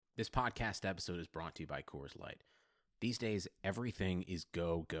This podcast episode is brought to you by Coors Light. These days, everything is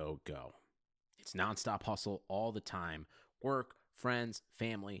go, go, go. It's nonstop hustle all the time. Work, friends,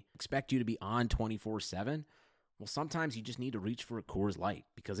 family expect you to be on 24/7. Well, sometimes you just need to reach for a Coors Light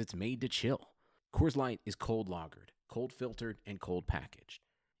because it's made to chill. Coors Light is cold lagered, cold filtered, and cold packaged.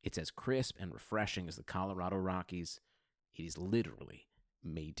 It's as crisp and refreshing as the Colorado Rockies. It is literally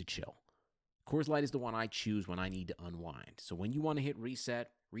made to chill. Coors Light is the one I choose when I need to unwind. So when you want to hit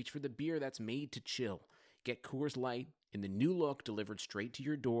reset, reach for the beer that's made to chill. Get Coors Light in the new look delivered straight to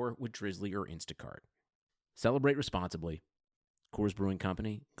your door with Drizzly or Instacart. Celebrate responsibly. Coors Brewing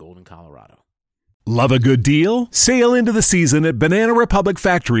Company, Golden, Colorado. Love a good deal? Sail into the season at Banana Republic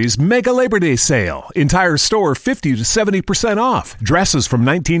Factory's Mega Labor Day Sale. Entire store 50 to 70% off. Dresses from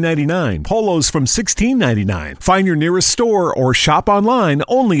 $19.99. Polos from $16.99. Find your nearest store or shop online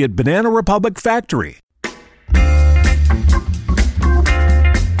only at Banana Republic Factory.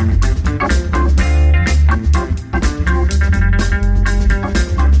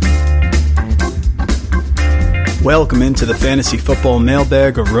 Welcome into the Fantasy Football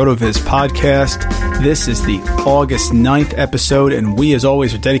Mailbag of RotoViz podcast. This is the August 9th episode, and we, as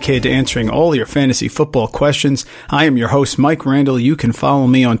always, are dedicated to answering all your fantasy football questions. I am your host, Mike Randall. You can follow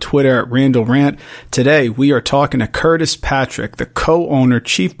me on Twitter at RandallRant. Today, we are talking to Curtis Patrick, the co-owner,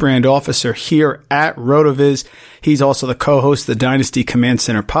 chief brand officer here at RotoViz. He's also the co-host of the Dynasty Command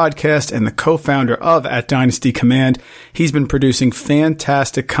Center podcast and the co-founder of At Dynasty Command. He's been producing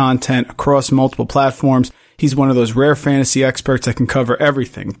fantastic content across multiple platforms. He's one of those rare fantasy experts that can cover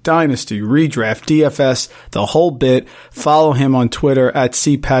everything. Dynasty, redraft, DFS, the whole bit. Follow him on Twitter at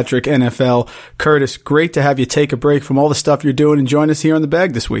CPatrickNFL. Curtis, great to have you take a break from all the stuff you're doing and join us here on the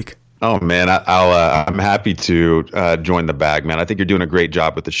bag this week. Oh, man, I'm happy to join the bag, man. I think you're doing a great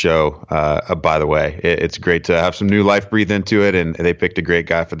job with the show, by the way. It's great to have some new life breathe into it, and they picked a great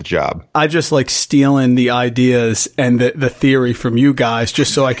guy for the job. I just like stealing the ideas and the theory from you guys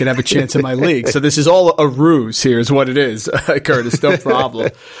just so I can have a chance in my league. So this is all a ruse here is what it is, Curtis, no problem.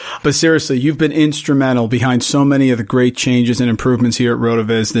 But seriously, you've been instrumental behind so many of the great changes and improvements here at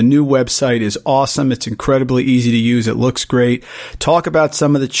RotoViz. The new website is awesome. It's incredibly easy to use. It looks great. Talk about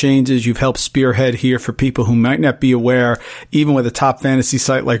some of the changes you've helped spearhead here for people who might not be aware. Even with a top fantasy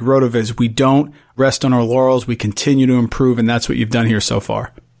site like RotoViz, we don't rest on our laurels. We continue to improve, and that's what you've done here so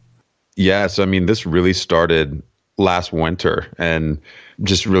far. Yes, I mean, this really started last winter and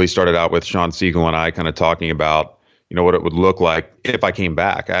just really started out with Sean Siegel and I kind of talking about, what it would look like if I came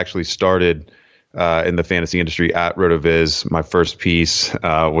back. I actually started in the fantasy industry at RotoViz. My first piece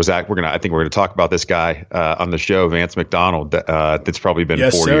was I think we're gonna talk about this guy on the show, Vance McDonald. That's probably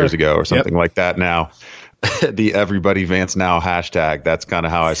been 4 years ago or something like that. Now, the Everybody Vance Now hashtag. That's kind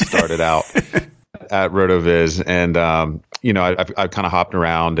of how I started out at RotoViz, and I've kind of hopped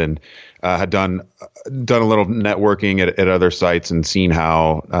around and had done a little networking at other sites and seen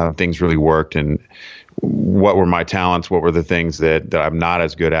how things really worked and what were my talents, what were the things that I'm not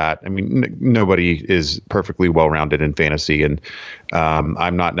as good at. I mean, nobody is perfectly well-rounded in fantasy, and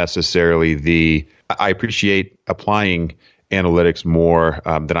I'm not necessarily I appreciate applying analytics more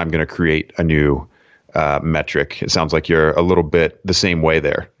than I'm going to create a new metric. It sounds like you're a little bit the same way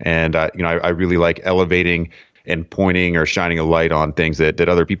there. And, I really like elevating and pointing or shining a light on things that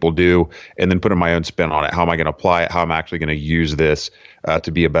other people do and then putting my own spin on it. How am I going to apply it? How am I actually going to use this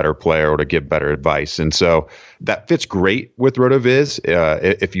to be a better player or to give better advice? And so that fits great with RotoViz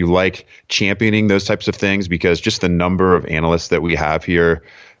if you like championing those types of things, because just the number of analysts that we have here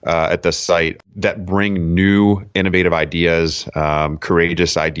at the site that bring new innovative ideas,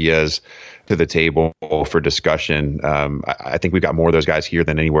 courageous ideas to the table for discussion. I think we've got more of those guys here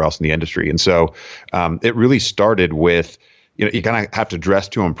than anywhere else in the industry. And so it really started with, you kind of have to dress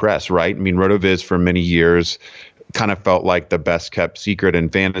to impress, right? I mean, RotoViz for many years kind of felt like the best kept secret in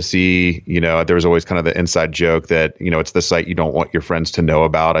fantasy. There was always kind of the inside joke that, it's the site you don't want your friends to know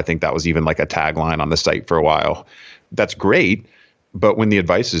about. I think that was even like a tagline on the site for a while. That's great. But when the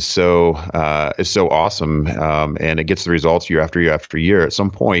advice is so awesome and it gets the results year after year after year, at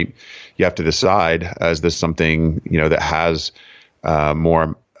some point you have to decide, is this something that has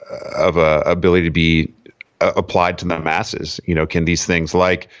more of a ability to be applied to the masses? Can these things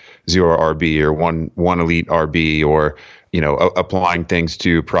like zero RB or one elite RB, or applying things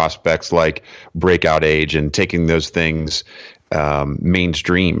to prospects like breakout age and taking those things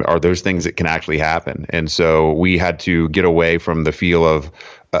mainstream, are those things that can actually happen? And so we had to get away from the feel of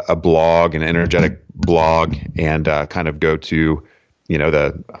a blog, an energetic blog, and kind of go to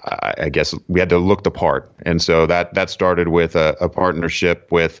I guess we had to look the part. And so that started with a partnership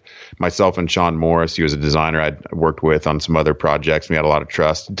with myself and Sean Morris. He was a designer I'd worked with on some other projects. We had a lot of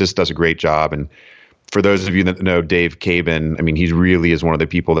trust. Just does a great job. And for those of you that know Dave Cabin, I mean, he really is one of the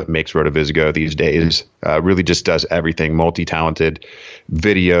people that makes RotoViz go these days. Really just does everything, multi-talented,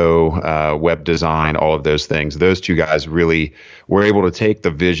 video, web design, all of those things. Those two guys really were able to take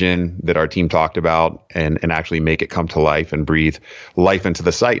the vision that our team talked about and actually make it come to life and breathe life into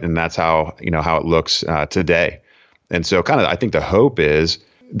the site. And that's how it looks today. And so I think the hope is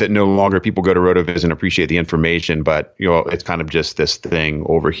that no longer people go to RotoViz and appreciate the information, but it's kind of just this thing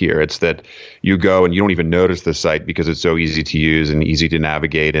over here. It's that you go and you don't even notice the site because it's so easy to use and easy to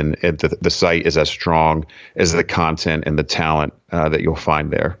navigate, and the site is as strong as the content and the talent that you'll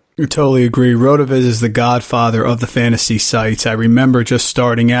find there. I totally agree. RotoViz is the godfather of the fantasy sites. I remember just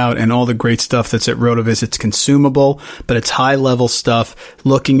starting out and all the great stuff that's at RotoViz. It's consumable, but it's high-level stuff,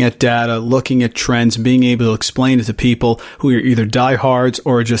 looking at data, looking at trends, being able to explain it to people who are either diehards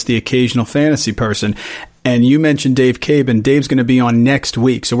or just the occasional fantasy person. And you mentioned Dave Cabin. Dave's going to be on next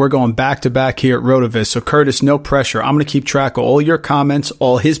week. So we're going back to back here at RotoViz. So Curtis, no pressure. I'm going to keep track of all your comments,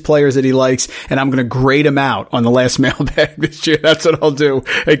 all his players that he likes, and I'm going to grade him out on the last mailbag this year. That's what I'll do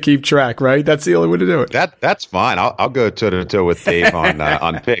and keep track, right? That's the only way to do it. That's fine. I'll go toe to toe with Dave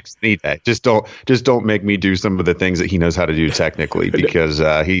on picks any day. Just don't make me do some of the things that he knows how to do technically, because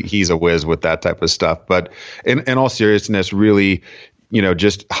he's a whiz with that type of stuff. But in all seriousness, really,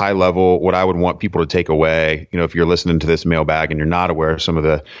 just high level, what I would want people to take away, if you're listening to this mailbag and you're not aware of some of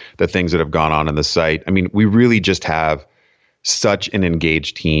the things that have gone on in the site. I mean, we really just have such an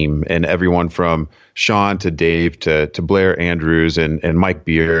engaged team, and everyone from Sean to Dave to Blair Andrews and Mike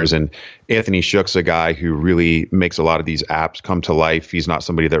Beers and Anthony Shook's a guy who really makes a lot of these apps come to life. He's not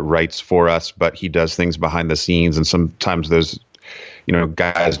somebody that writes for us, but he does things behind the scenes. And sometimes those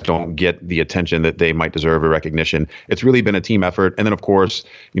guys don't get the attention that they might deserve or recognition. It's really been a team effort. And then, of course,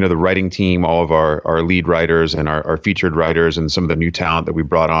 the writing team, all of our lead writers and our featured writers and some of the new talent that we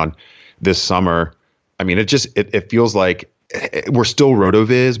brought on this summer. I mean, it feels like we're still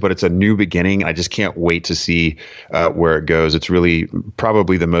RotoViz, but it's a new beginning. I just can't wait to see where it goes. It's really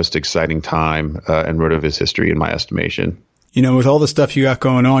probably the most exciting time in RotoViz history, in my estimation. With all the stuff you got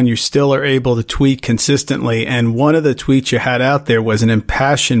going on, you still are able to tweet consistently. And one of the tweets you had out there was an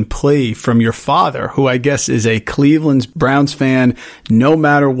impassioned plea from your father, who I guess is a Cleveland Browns fan, no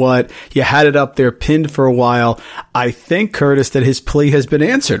matter what. You had it up there pinned for a while. I think, Curtis, that his plea has been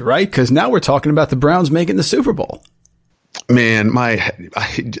answered, right? Because now we're talking about the Browns making the Super Bowl. Man,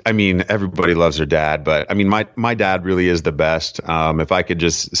 I mean, everybody loves their dad, but I mean, my dad really is the best. If I could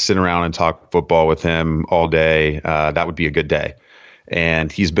just sit around and talk football with him all day, that would be a good day. And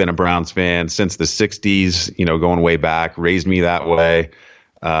he's been a Browns fan since the 60s, going way back, raised me that way.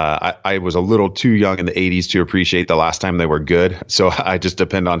 I was a little too young in the 80s to appreciate the last time they were good. So I just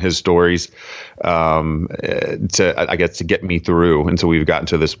depend on his stories to get me through until we've gotten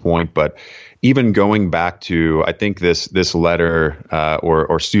to this point. But even going back to, I think this letter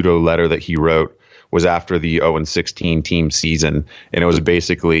or pseudo letter that he wrote was after the 0-16 team season. And it was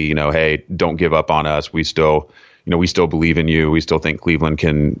basically, hey, don't give up on us. We still believe in you. We still think Cleveland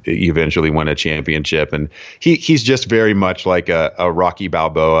can eventually win a championship. And he's just very much like a Rocky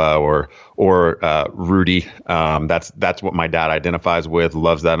Balboa or Rudy. That's what my dad identifies with,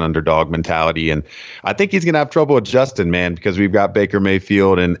 loves that underdog mentality. And I think he's going to have trouble adjusting, man, because we've got Baker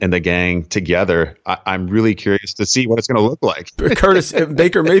Mayfield and the gang together. I'm really curious to see what it's going to look like. Curtis,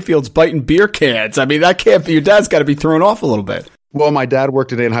 Baker Mayfield's biting beer cans. I mean, that can't be, your dad's got to be thrown off a little bit. Well, my dad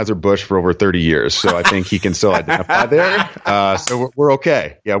worked at Anheuser-Busch for over 30 years, so I think he can still identify there. So we're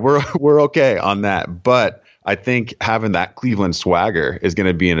okay. Yeah, we're okay on that. But I think having that Cleveland swagger is going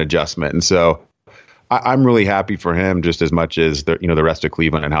to be an adjustment. And so I'm really happy for him just as much as the rest of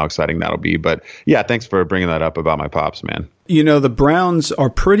Cleveland and how exciting that'll be. But yeah, thanks for bringing that up about my pops, man. The Browns are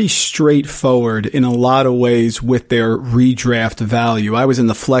pretty straightforward in a lot of ways with their redraft value. I was in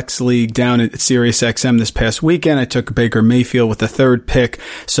the Flex League down at SiriusXM this past weekend. I took Baker Mayfield with the third pick.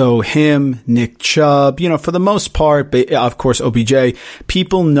 So him, Nick Chubb, for the most part, of course, OBJ,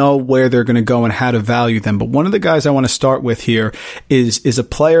 people know where they're going to go and how to value them. But one of the guys I want to start with here is a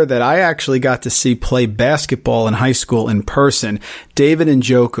player that I actually got to see play basketball in high school in person, David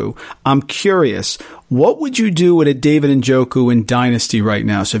Njoku. I'm curious, What would you do with a David Njoku in Dynasty right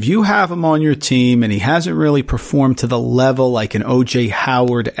now? So if you have him on your team and he hasn't really performed to the level like an O.J.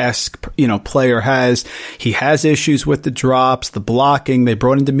 Howard-esque, player has, he has issues with the drops, the blocking. They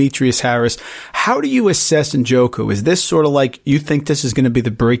brought in Demetrius Harris. How do you assess Njoku? Is this sort of like you think this is going to be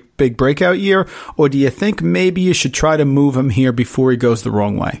the big breakout year, or do you think maybe you should try to move him here before he goes the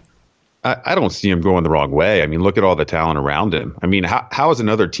wrong way? I don't see him going the wrong way. I mean, look at all the talent around him. I mean, how is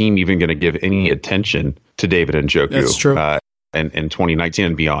another team even going to give any attention to David Njoku? That's true. In 2019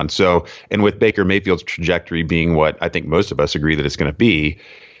 and beyond. So, and with Baker Mayfield's trajectory being what I think most of us agree that it's going to be,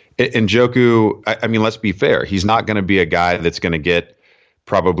 Njoku, I mean, let's be fair. He's not going to be a guy that's going to get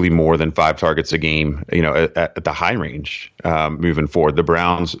probably more than 5 targets a game, at the high range moving forward. The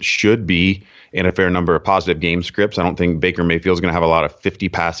Browns should be in a fair number of positive game scripts. I don't think Baker Mayfield is going to have a lot of 50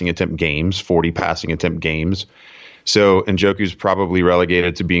 passing attempt games, 40 passing attempt games. So Njoku's probably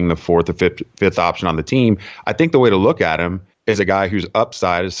relegated to being the 4th or 5th option on the team. I think the way to look at him is a guy whose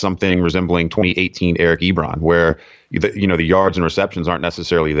upside is something resembling 2018 Eric Ebron, where the yards and receptions aren't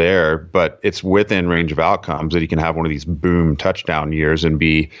necessarily there, but it's within range of outcomes that he can have one of these boom touchdown years and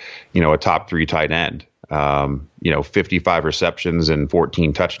be, a top 3 tight end. 55 receptions and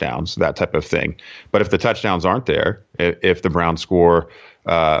 14 touchdowns, that type of thing. But if the touchdowns aren't there, if the Browns score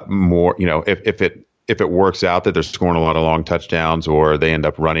more, if it works out that they're scoring a lot of long touchdowns, or they end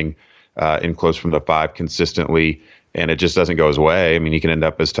up running in close from the 5 consistently, and it just doesn't go his way, I mean, he can end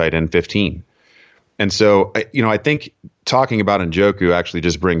up as tight end 15. And so, I think talking about Njoku actually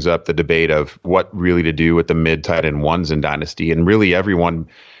just brings up the debate of what really to do with the mid tight end ones in Dynasty, and really everyone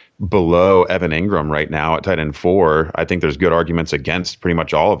below Evan Ingram right now at tight end 4, I think there's good arguments against pretty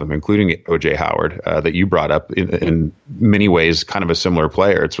much all of them, including O.J. Howard, that you brought up in many ways, kind of a similar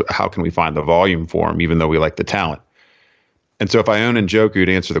player. It's how can we find the volume for him, even though we like the talent. And so if I own Njoku,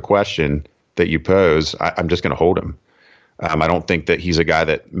 to answer the question that you pose, I'm just going to hold him. I don't think that he's a guy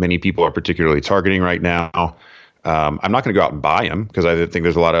that many people are particularly targeting right now. I'm not going to go out and buy him because I think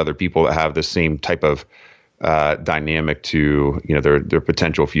there's a lot of other people that have the same type of dynamic to their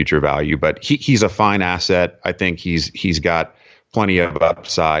potential future value, but he's a fine asset. I think he's got plenty of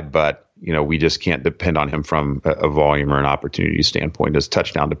upside, but we just can't depend on him from a volume or an opportunity standpoint. There's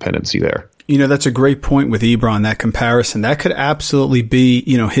touchdown dependency there. That's a great point with Ebron, that comparison. That could absolutely be,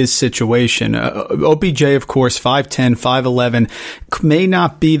 his situation. OBJ, of course, 5'10", 5'11", may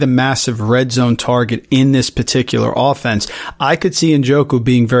not be the massive red zone target in this particular offense. I could see Njoku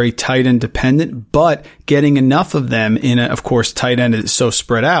being very tight end dependent, but getting enough of them of course, tight end is so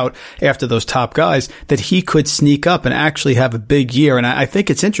spread out after those top guys that he could sneak up and actually have a big year. And I think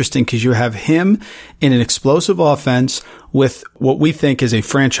it's interesting because you have him in an explosive offense with what we think is a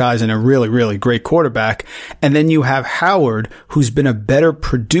franchise and a really, really great quarterback. And then you have Howard, who's been a better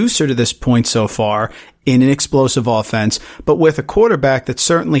producer to this point so far in an explosive offense, but with a quarterback that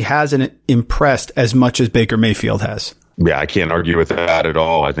certainly hasn't impressed as much as Baker Mayfield has. Yeah, I can't argue with that at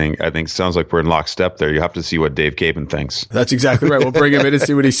all. I think it sounds like we're in lockstep there. You have to see what Dave Caban thinks. That's exactly right. We'll bring him in and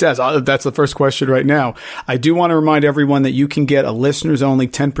see what he says. That's the first question right now. I do want to remind everyone that you can get a listeners-only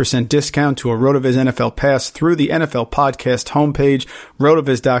 10% discount to a RotoViz NFL Pass through the NFL Podcast homepage,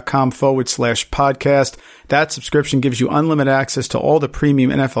 rotoviz.com/podcast. That subscription gives you unlimited access to all the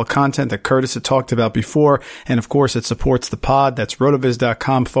premium NFL content that Curtis had talked about before. And of course, it supports the pod. That's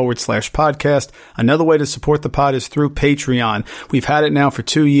rotoviz.com/podcast. Another way to support the pod is through Patreon. We've had it now for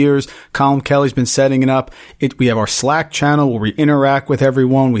 2 years. Colin Kelly's been setting it up. We have our Slack channel where we interact with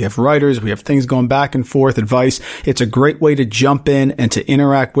everyone. We have writers. We have things going back and forth, advice. It's a great way to jump in and to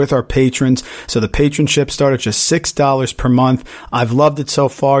interact with our patrons. So the patronship starts at just $6 per month. I've loved it so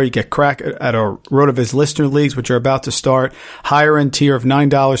far. You get crack at our RotoViz listener leagues, which are about to start. Higher end tier of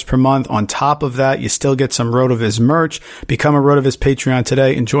 $9 per month. On top of that, you still get some RotoViz merch. Become a RotoViz Patreon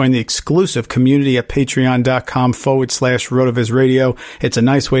today and join the exclusive community at patreon.com/RotoViz Radio. It's a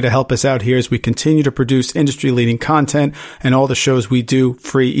nice way to help us out here as we continue to produce industry-leading content and all the shows we do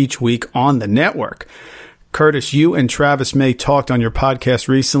free each week on the network. Curtis, you and Travis May talked on your podcast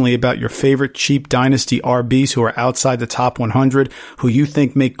recently about your favorite cheap dynasty RBs who are outside the top 100, who you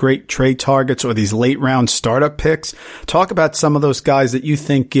think make great trade targets or these late round startup picks. Talk about some of those guys that you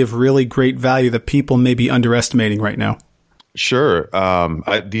think give really great value that people may be underestimating right now. Sure.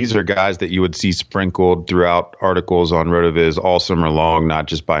 These are guys that you would see sprinkled throughout articles on RotoViz all summer long, not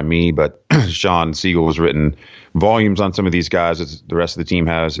just by me, but Sean Siegel has written volumes on some of these guys, as the rest of the team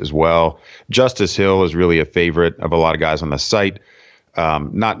has as well. Justice Hill is really a favorite of a lot of guys on the site,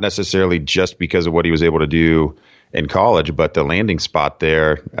 not necessarily just because of what he was able to do in college, but the landing spot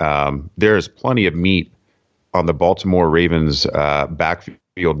there. There is plenty of meat on the Baltimore Ravens backfield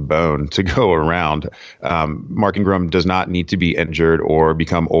backfield bone to go around. Mark Ingram does not need to be injured or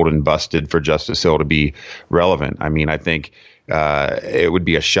become old and busted for Justice Hill to be relevant. I mean, I think it would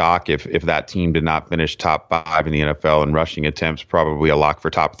be a shock if that team did not finish top 5 in the NFL in rushing attempts, probably a lock for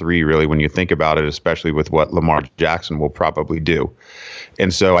top 3, really, when you think about it, especially with what Lamar Jackson will probably do.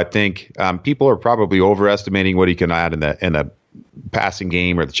 And so I think people are probably overestimating what he can add in the passing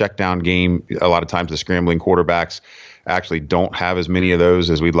game or the check down game. A lot of times the scrambling quarterbacks actually don't have as many of those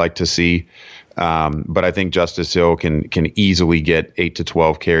as we'd like to see. But I think Justice Hill can easily get 8 to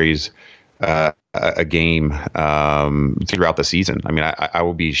 12 carries a game throughout the season. I mean, I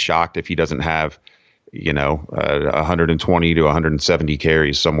will be shocked if he doesn't have, 120 to 170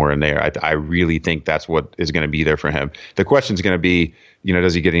 carries somewhere in there. I really think that's what is going to be there for him. The question is going to be,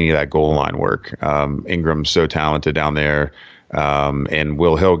 does he get any of that goal line work? Ingram's so talented down there. And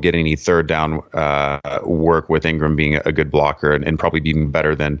will Hill get any third down work with Ingram being a good blocker and probably being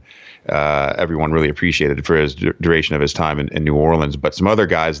better than everyone really appreciated for his duration of his time in New Orleans? But some other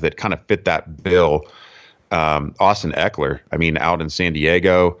guys that kind of fit that bill, Austin Eckler, out in San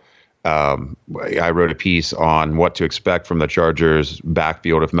Diego. I wrote a piece on what to expect from the Chargers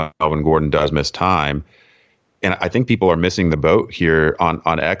backfield if Melvin Gordon does miss time. And I think people are missing the boat here on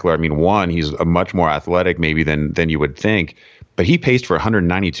Eckler. I mean, one, he's a much more athletic maybe than you would think, but he paced for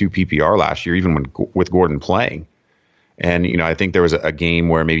 192 PPR last year, even with Gordon playing. And, I think there was a game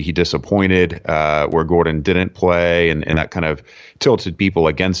where maybe he disappointed, where Gordon didn't play, and that kind of tilted people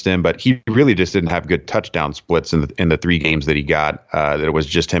against him. But he really just didn't have good touchdown splits in the 3 games that he got, that it was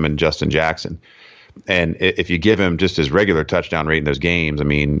just him and Justin Jackson. And if you give him just his regular touchdown rate in those games,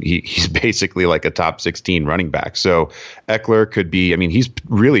 he's basically like a top 16 running back. So Eckler could be, he's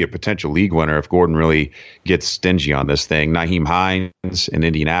really a potential league winner if Gordon really gets stingy on this thing. Nyheim Hines in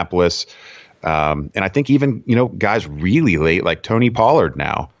Indianapolis. And I think even, guys really late, like Tony Pollard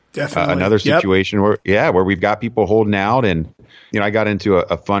now. Definitely. Another situation where we've got people holding out. And, I got into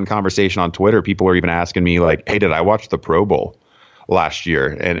a fun conversation on Twitter. People are even asking me like, hey, did I watch the Pro Bowl last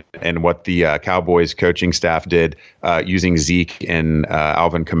year and what the Cowboys coaching staff did using Zeke and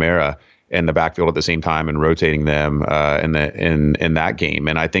Alvin Kamara in the backfield at the same time and rotating them in that game.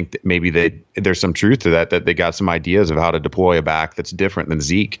 And I think that maybe there's some truth to that they got some ideas of how to deploy a back that's different than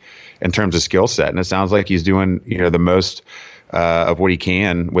Zeke in terms of skill set. And it sounds like he's doing the most of what he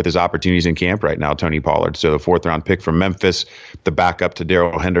can with his opportunities in camp right now, Tony Pollard. So the 4th round pick from Memphis, the backup to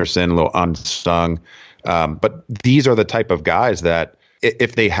Darrell Henderson, a little unsung. But these are the type of guys that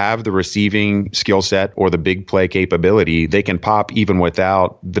if they have the receiving skill set or the big play capability, they can pop even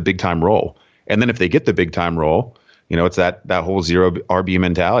without the big time role. And then if they get the big time role, it's that whole zero RB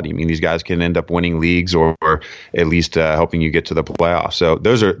mentality. These guys can end up winning leagues or at least helping you get to the playoffs. So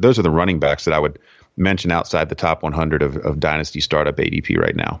those are the running backs that I would mention outside the top 100 of Dynasty startup ADP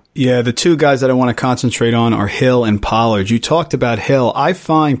right now. Yeah, the 2 guys that I want to concentrate on are Hill and Pollard. You talked about Hill. I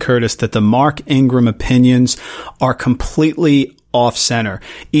find, Curtis, that the Mark Ingram opinions are completely off center.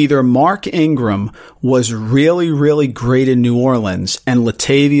 Either Mark Ingram was really, really great in New Orleans and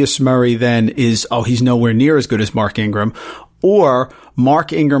Latavius Murray then he's nowhere near as good as Mark Ingram, or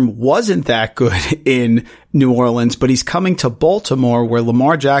Mark Ingram wasn't that good in New Orleans, but he's coming to Baltimore where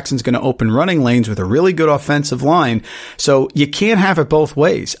Lamar Jackson's going to open running lanes with a really good offensive line. So you can't have it both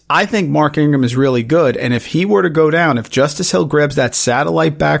ways. I think Mark Ingram is really good. And if he were to go down, if Justice Hill grabs that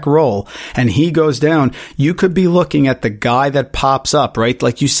satellite back role and he goes down, you could be looking at the guy that pops up, right?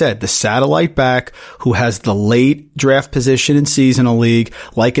 Like you said, the satellite back who has the late draft position in seasonal league,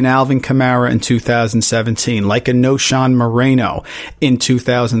 like an Alvin Kamara in 2017, like a Noshan Moreno in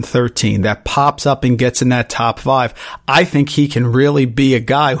 2013 that pops up and gets in that top 5. I think he can really be a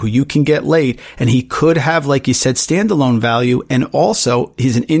guy who you can get late, and he could have, like you said, standalone value, and also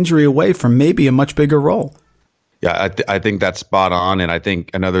he's an injury away from maybe a much bigger role. Yeah, I think that's spot on. And I think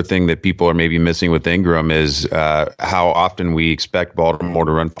another thing that people are maybe missing with Ingram is how often we expect Baltimore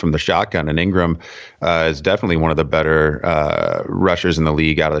to run from the shotgun. And Ingram is definitely one of the better rushers in the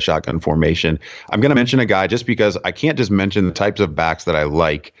league out of the shotgun formation. I'm going to mention a guy just because I can't just mention the types of backs that I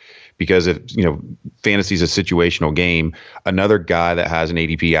like, because if fantasy is a situational game. Another guy that has an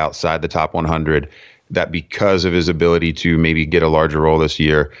ADP outside the top 100 that because of his ability to maybe get a larger role this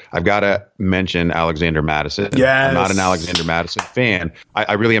year, I've got to mention Alexander Mattison. Yes. I'm not an Alexander Mattison fan.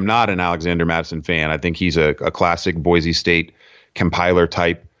 I really am not an Alexander Mattison fan. I think he's a classic Boise State compiler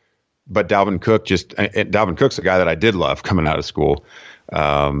type. But Dalvin Cook's a guy that I did love coming out of school.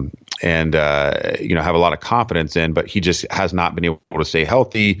 And have a lot of confidence in, but he just has not been able to stay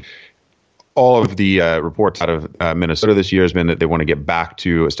healthy. all of the reports out of Minnesota this year has been that they want to get back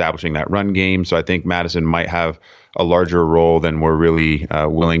to establishing that run game. So I think Mattison might have a larger role than we're really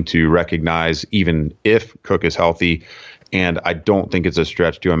willing to recognize, even if Cook is healthy. And I don't think it's a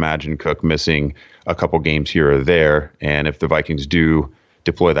stretch to imagine Cook missing a couple games here or there. And if the Vikings do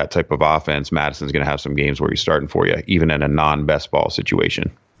deploy that type of offense, Mattison's going to have some games where he's starting for you, even in a non-best ball situation.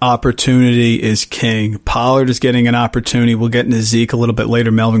 Opportunity is king. Pollard is getting an opportunity. We'll get into Zeke a little bit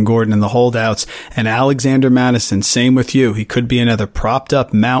later, Melvin Gordon and the holdouts. And Alexander Mattison, same with you. He could be another propped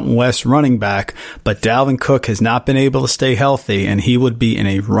up Mountain West running back, but Dalvin Cook has not been able to stay healthy, and he would be in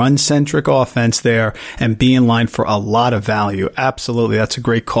a run-centric offense there and be in line for a lot of value. Absolutely. That's a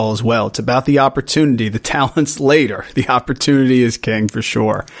great call as well. It's about the opportunity. The talent's later. The opportunity is king for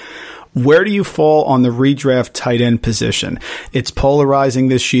sure. Where do you fall on the redraft tight end position? It's polarizing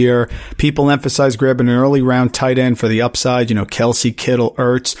this year. People emphasize grabbing an early round tight end for the upside, Kelsey, Kittle,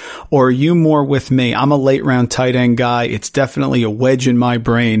 Ertz. Or are you more with me? I'm a late round tight end guy. It's definitely a wedge in my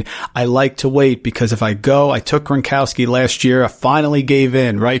brain. I like to wait because if I took Gronkowski last year. I finally gave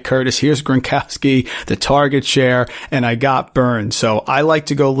in, right, Curtis? Here's Gronkowski, the target share, and I got burned. So I like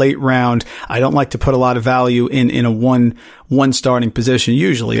to go late round. I don't like to put a lot of value in a one starting position,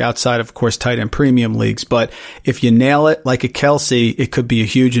 usually outside of course, tight end premium leagues. But if you nail it like a Kelsey, it could be a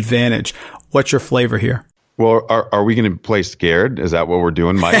huge advantage. What's your flavor here? Well, are we going to play scared? Is that what we're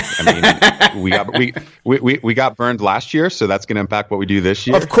doing, Mike? I mean, we got burned last year, so that's going to impact what we do this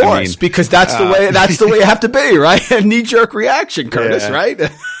year. Of course, because that's the way you have to be, right? A knee-jerk reaction, Curtis, right?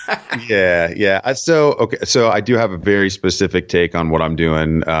 Yeah. So I do have a very specific take on what I'm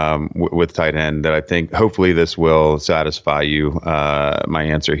doing with tight end that I think hopefully this will satisfy you. My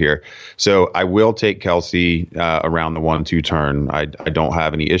answer here. So I will take Kelsey around the 1-2 turn. I don't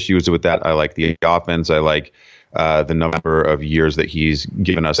have any issues with that. I like the offense. I like the number of years that he's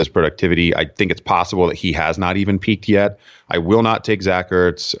given us as productivity. I think it's possible that he has not even peaked yet. I will not take Zach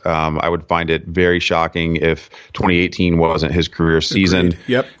Ertz. I would find it very shocking if 2018 wasn't his career season. Agreed.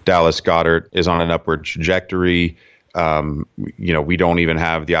 Yep. Dallas Goedert is on an upward trajectory. We don't even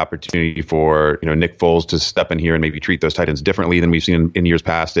have the opportunity for, Nick Foles to step in here and maybe treat those tight ends differently than we've seen in years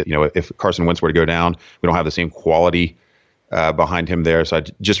past. If Carson Wentz were to go down, we don't have the same quality behind him there. So I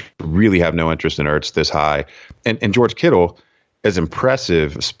just really have no interest in Ertz this high. And George Kittle, as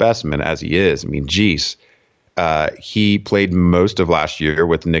impressive a specimen as he is, he played most of last year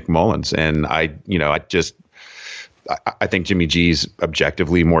with Nick Mullins. And I think Jimmy G's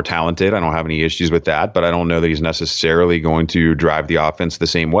objectively more talented. I don't have any issues with that, but I don't know that he's necessarily going to drive the offense the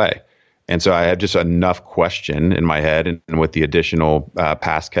same way. And so I have just enough question in my head, and with the additional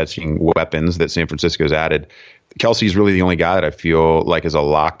pass catching weapons that San Francisco's added, Kelsey's really the only guy that I feel like is a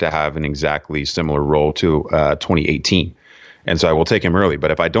lock to have an exactly similar role to 2018. And so I will take him early.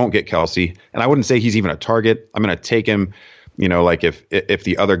 But if I don't get Kelsey, and I wouldn't say he's even a target, I'm going to take him, like if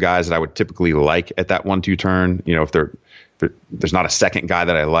the other guys that I would typically like at that 1-2 turn, if there's not a second guy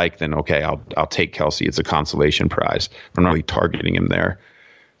that I like, then okay, I'll take Kelsey. It's a consolation prize. I'm not really targeting him there.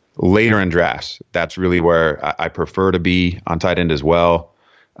 Later in drafts, that's really where I prefer to be on tight end as well.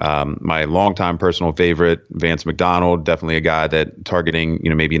 My longtime personal favorite, Vance McDonald, definitely a guy that targeting,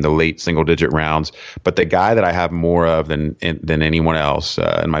 maybe in the late single-digit rounds. But the guy that I have more of than anyone else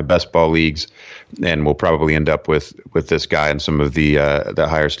in my best ball leagues, and we'll probably end up with this guy in some of the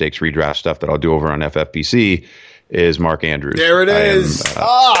higher stakes redraft stuff that I'll do over on FFPC, is Mark Andrews. There it is.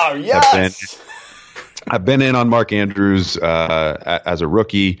 Yes. I've been in on Mark Andrews as a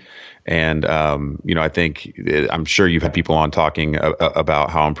rookie. And, I think I'm sure you've had people on talking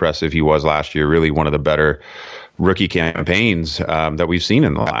about how impressive he was last year. Really one of the better rookie campaigns that we've seen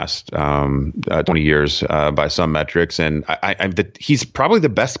in the last 20 years by some metrics. And he's probably the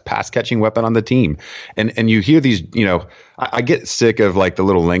best pass catching weapon on the team. And you hear these, I get sick of like the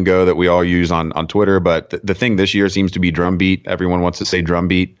little lingo that we all use on Twitter. But the thing this year seems to be drumbeat. Everyone wants to say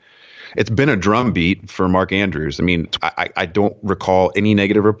drumbeat. It's been a drumbeat for Mark Andrews. I don't recall any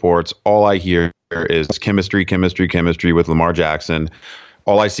negative reports. All I hear is chemistry with Lamar Jackson.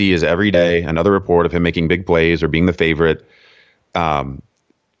 All I see is every day another report of him making big plays or being the favorite.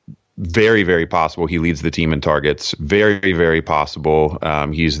 Very, very possible he leads the team in targets. Very, very possible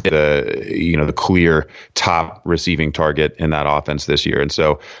he's the clear top receiving target in that offense this year. And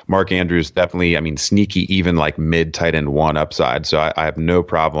so Mark Andrews definitely, sneaky, even like mid tight end 1 upside. So I have no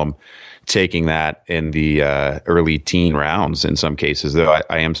problem taking that in the early teen rounds in some cases, though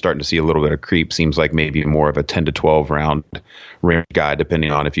I am starting to see a little bit of creep. Seems like maybe more of a 10 to 12 round range guy,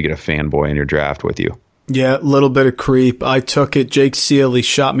 depending on if you get a fanboy in your draft with you. Yeah, a little bit of creep. I took it. Jake Sealy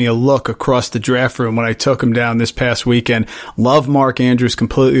shot me a look across the draft room when I took him down this past weekend. Love Mark Andrews,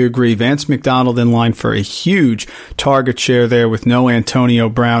 completely agree. Vance McDonald in line for a huge target share there with no Antonio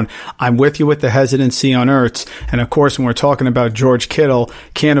Brown. I'm with you with the hesitancy on Ertz. And of course, when we're talking about George Kittle,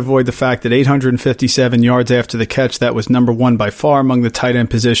 can't avoid the fact that 857 yards after the catch, that was number one by far among the tight end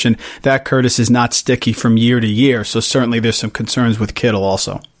position. That Curtis is not sticky from year to year. So certainly there's some concerns with Kittle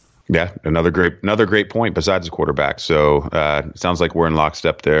also. Yeah, another great point besides the quarterback. So sounds like we're in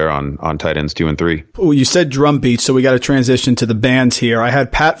lockstep there on tight ends 2 and 3. Well, you said drum beat, so we got to transition to the bands here. I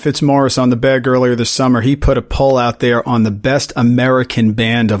had Pat Fitzmaurice on the bag earlier this summer. He put a poll out there on the best American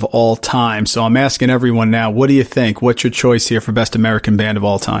band of all time. So I'm asking everyone now, what do you think? What's your choice here for best American band of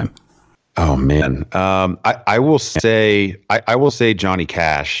all time? Oh man, I will say Johnny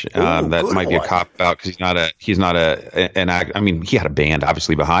Cash. That might be a cop out because he's not an act. I mean, he had a band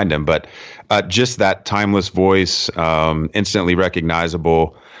obviously behind him, but just that timeless voice, instantly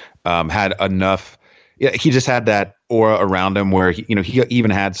recognizable, had enough. Yeah, he just had that aura around him where he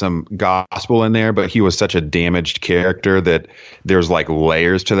even had some gospel in there, but he was such a damaged character that there's like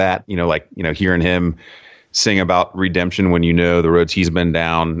layers to that. Hearing him sing about redemption when the roads he's been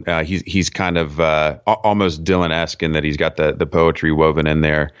down. He's kind of almost Dylan-esque in that he's got the poetry woven in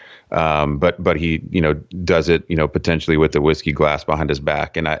there. But he does it potentially with the whiskey glass behind his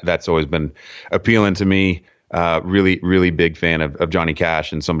back, and that's always been appealing to me. Really big fan of Johnny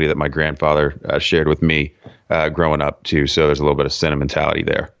Cash, and somebody that my grandfather shared with me growing up too. So there's a little bit of sentimentality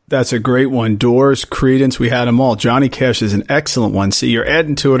there. That's a great one. Doors, Creedence, we had them all. Johnny Cash is an excellent one. See, you're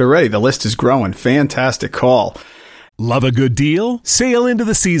adding to it already. The list is growing. Fantastic call. Love a good deal? Sail into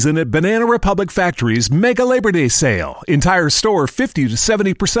the season at Banana Republic Factory's Mega Labor Day Sale. Entire store 50 to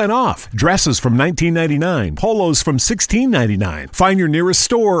 70% off. Dresses from $19.99. Polos from $16.99. Find your nearest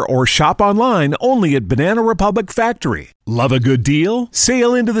store or shop online only at Banana Republic Factory. Love a good deal?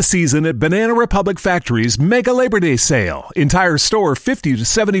 Sail into the season at Banana Republic Factory's Mega Labor Day Sale. Entire store 50 to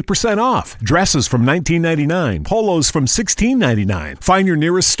 70% off. Dresses from $19.99. Polos from $16.99. Find your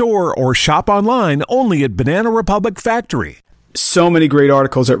nearest store or shop online only at Banana Republic Factory. So many great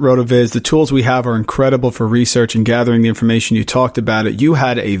articles at RotoViz. The tools we have are incredible for research and gathering the information. You talked about it. You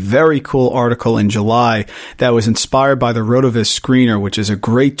had a very cool article in July that was inspired by the RotoViz Screener, which is a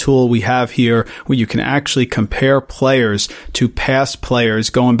great tool we have here where you can actually compare players to past players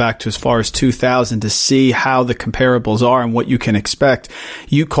going back to as far as 2000 to see how the comparables are and what you can expect.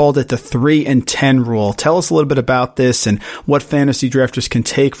 You called it the 3 and 10 rule. Tell us a little bit about this and what fantasy drafters can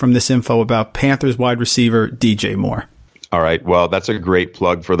take from this info about Panthers wide receiver DJ Moore. All right. Well, that's a great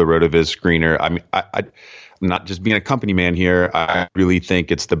plug for the RotoViz Screener. I mean, I'm not just being a company man here. I really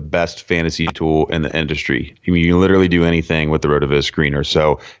think it's the best fantasy tool in the industry. I mean, you can literally do anything with the RotoViz Screener.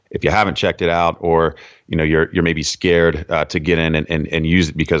 So if you haven't checked it out, or you're maybe scared to get in and use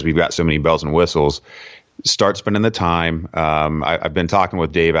it because we've got so many bells and whistles, start spending the time. I've been talking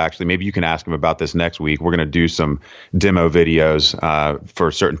with Dave, actually. Maybe you can ask him about this next week. We're going to do some demo videos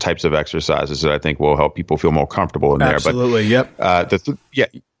for certain types of exercises that I think will help people feel more comfortable in there. Absolutely, yep.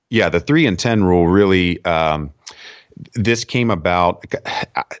 The 3 and 10 rule really, this came about.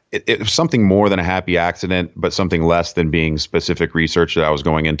 It was something more than a happy accident, but something less than being specific research that I was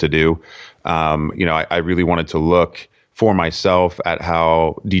going in to do. I really wanted to look for myself at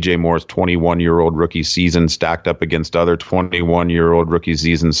how DJ Moore's 21-year-old rookie season stacked up against other 21-year-old rookie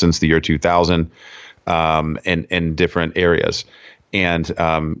seasons since the year 2000 in different areas. And,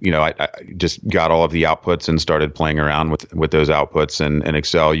 I just got all of the outputs and started playing around with those outputs. And in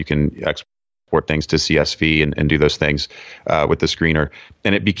Excel, you can export things to CSV and do those things with the screener.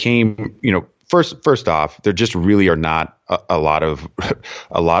 And it became, First off, there just really are not a lot of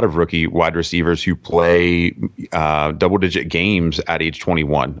rookie wide receivers who play double-digit games at age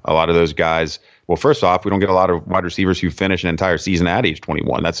 21. A lot of those guys. Well, first off, we don't get a lot of wide receivers who finish an entire season at age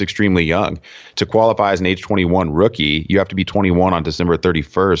 21. That's extremely young. To qualify as an age 21 rookie, you have to be 21 on December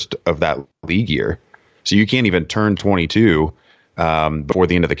 31st of that league year. So you can't even turn 22 before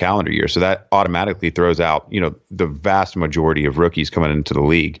the end of the calendar year. So that automatically throws out, the vast majority of rookies coming into the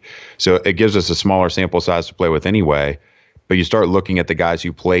league. So it gives us a smaller sample size to play with anyway. But you start looking at the guys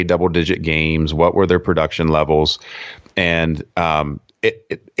who play double-digit games, what were their production levels? And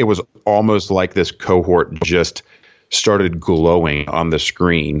it was almost like this cohort just started glowing on the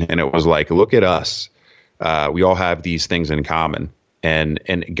screen. And it was like, look at us. We all have these things in common. And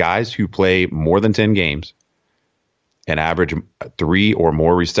guys who play more than 10 games and average 3 or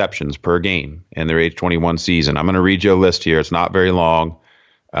more receptions per game in their age 21 season. I'm going to read you a list here. It's not very long.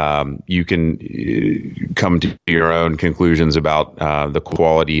 you can come to your own conclusions about the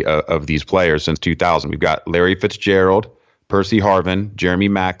quality of these players since 2000. We've got Larry Fitzgerald, Percy Harvin, Jeremy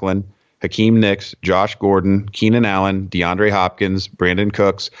Maclin, Hakeem Nicks, Josh Gordon, Keenan Allen, DeAndre Hopkins, Brandon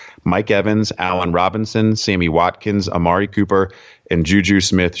Cooks, Mike Evans, Allen Robinson, Sammy Watkins, Amari Cooper, and Juju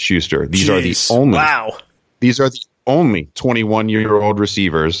Smith-Schuster. These are the only 21-year-old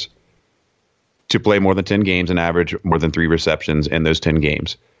receivers to play more than 10 games and average more than 3 receptions in those 10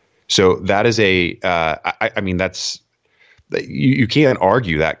 games. So that is that's you can't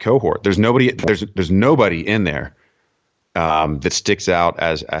argue that cohort. There's nobody in there that sticks out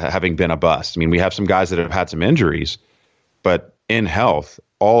as having been a bust. I mean, we have some guys that have had some injuries, but in health,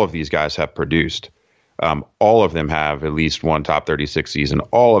 all of these guys have produced. All of them have at least one top 36 season.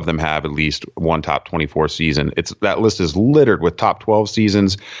 All of them have at least one top 24 season. That list is littered with top 12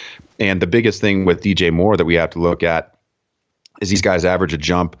 seasons. And the biggest thing with DJ Moore that we have to look at is these guys average a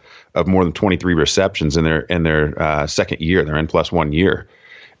jump of more than 23 receptions in their second year, their N+1 year.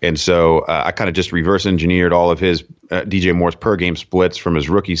 And so I kind of just reverse engineered all of his DJ Moore's per game splits from his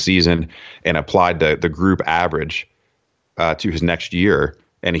rookie season and applied the group average to his next year.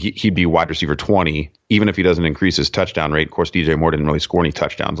 And he'd be wide receiver 20, even if he doesn't increase his touchdown rate. Of course, DJ Moore didn't really score any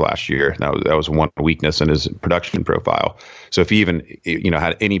touchdowns last year. That was one weakness in his production profile. So if he even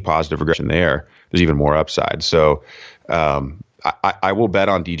had any positive regression there, there's even more upside. So I will bet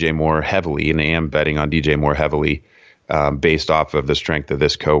on DJ Moore heavily, and I am betting on DJ Moore heavily based off of the strength of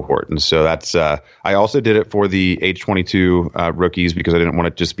this cohort. And so that's I also did it for the age 22 rookies because I didn't want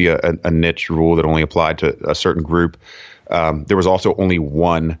it to just be a niche rule that only applied to a certain group. There was also only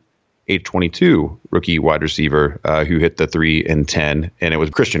one age 22 rookie wide receiver who hit the 3 and 10, and it was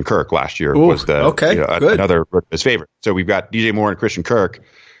Christian Kirk last year. Another his favorite. So we've got DJ Moore and Christian Kirk,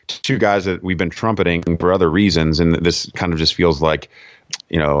 two guys that we've been trumpeting for other reasons, and this kind of just feels like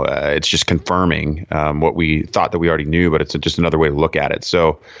it's just confirming what we thought that we already knew, but it's just another way to look at it.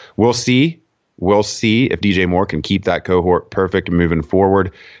 So we'll see. We'll see if DJ Moore can keep that cohort perfect moving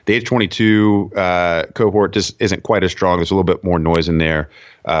forward. The age 22 cohort just isn't quite as strong. There's a little bit more noise in there,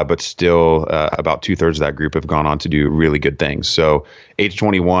 but still about 2/3 of that group have gone on to do really good things. So age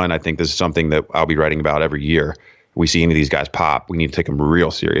 21, I think this is something that I'll be writing about every year. We see any of these guys pop, we need to take them real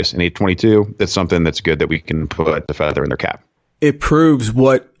serious. And age 22, that's something that's good that we can put the feather in their cap. It proves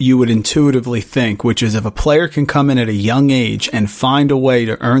what you would intuitively think, which is if a player can come in at a young age and find a way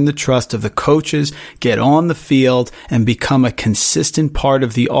to earn the trust of the coaches, get on the field, and become a consistent part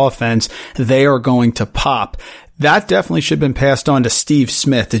of the offense, they are going to pop. That definitely should have been passed on to Steve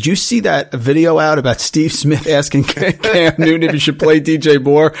Smith. Did you see that video out about Steve Smith asking Cam Newton if he should play DJ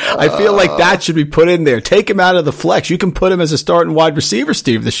Moore? I feel like that should be put in there. Take him out of the flex. You can put him as a starting wide receiver,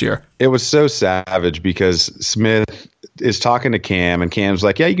 Steve, this year. It was so savage because Smith is talking to Cam, and Cam's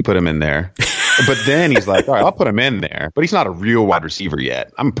like, yeah, you can put him in there. But then he's like, all right, I'll put him in there. But he's not a real wide receiver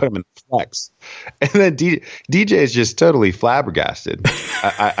yet. I'm going to put him in the flex. And then DJ is just totally flabbergasted.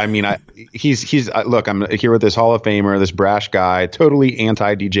 Look, I'm here with this Hall of Famer, this brash guy, totally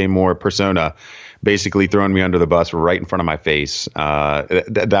anti-DJ Moore persona, basically throwing me under the bus right in front of my face.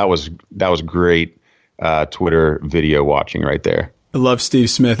 That was great Twitter video watching right there. I love Steve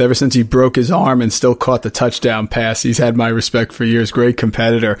Smith. Ever since he broke his arm and still caught the touchdown pass, he's had my respect for years. Great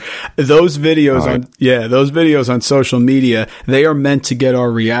competitor. Those videos on social media, they are meant to get our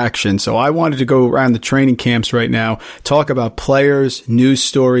reaction. So I wanted to go around the training camps right now, talk about players, news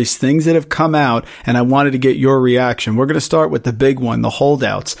stories, things that have come out, and I wanted to get your reaction. We're going to start with the big one, the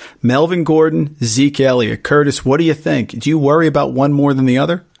holdouts. Melvin Gordon, Zeke Elliott. Curtis, what do you think? Do you worry about one more than the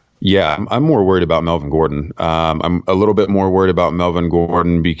other? Yeah, I'm more worried about Melvin Gordon. I'm a little bit more worried about Melvin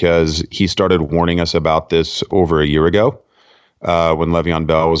Gordon because he started warning us about this over a year ago when Le'Veon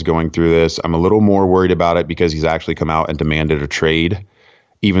Bell was going through this. I'm a little more worried about it because he's actually come out and demanded a trade,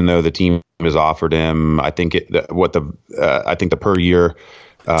 even though the team has offered him. I think the per year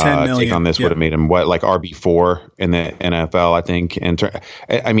take on this would have made him like RB4 in the NFL, I think. And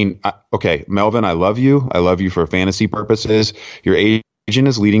okay, Melvin, I love you. I love you for fantasy purposes. Your agent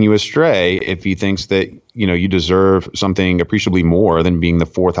is leading you astray if he thinks that you deserve something appreciably more than being the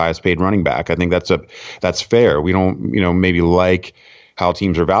 4th highest paid running back. I think that's fair. We don't maybe like how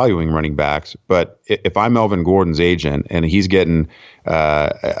teams are valuing running backs, but if I'm Melvin Gordon's agent and he's getting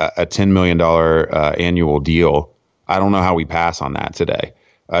a $10 million annual deal, I don't know how we pass on that today,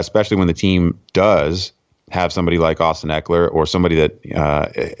 especially when the team does have somebody like Austin Eckler or somebody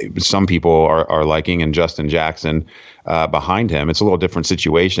that some people are liking, and Justin Jackson behind him. It's a little different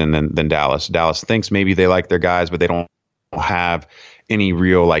situation than Dallas. Dallas thinks maybe they like their guys, but they don't have any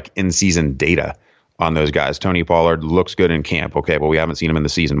real in-season data on those guys. Tony Pollard looks good in camp. Okay, well, we haven't seen him in the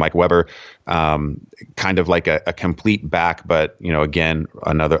season. Mike Weber, kind of like a complete back, but again,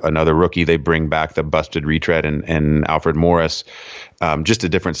 another rookie. They bring back the busted retread and Alfred Morris. Just a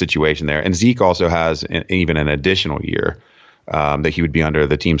different situation there. And Zeke also has even an additional year that he would be under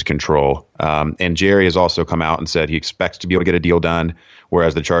the team's control. And Jerry has also come out and said he expects to be able to get a deal done,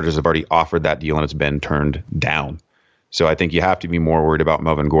 whereas the Chargers have already offered that deal and it's been turned down. So I think you have to be more worried about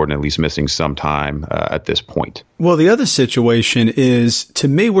Melvin Gordon at least missing some time at this point. Well, the other situation is, to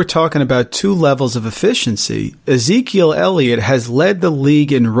me, we're talking about two levels of efficiency. Ezekiel Elliott has led the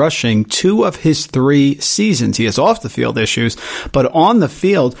league in rushing 2 of his 3 seasons. He has off-the-field issues, but on the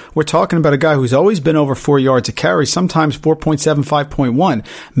field, we're talking about a guy who's always been over 4 yards a carry, sometimes 4.7, 5.1.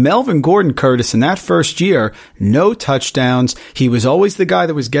 Melvin Gordon, Curtis, in that first year, no touchdowns. He was always the guy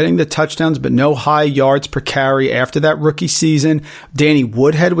that was getting the touchdowns, but no high yards per carry after that rookie season. Danny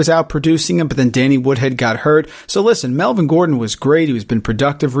Woodhead was out producing him, but then Danny Woodhead got hurt. So listen, Melvin Gordon was great. He's been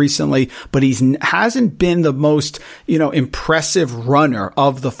productive recently, but he hasn't been the most, impressive runner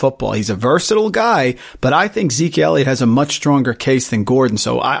of the football. He's a versatile guy, but I think Zeke Elliott has a much stronger case than Gordon.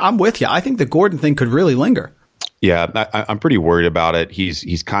 So I'm with you. I think the Gordon thing could really linger. Yeah, I'm pretty worried about it.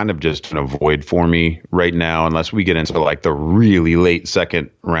 He's kind of just an avoid for me right now, unless we get into like the really late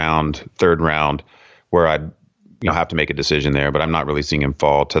second round, third round, where I'd have to make a decision there. But I'm not really seeing him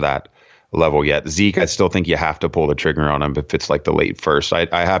fall to that level yet. Zeke, I still think you have to pull the trigger on him if it's like the late first. I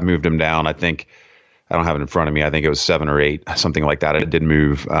have moved him down. I think I don't have it in front of me. I think it was 7 or 8, something like that. It did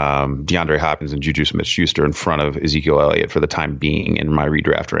move DeAndre Hopkins and Juju Smith-Schuster in front of Ezekiel Elliott for the time being in my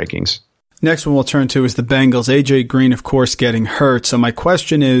redraft rankings. Next one we'll turn to is the Bengals. A.J. Green, of course, getting hurt. So my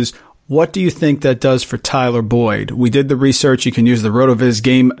question is, what do you think that does for Tyler Boyd? We did the research. You can use the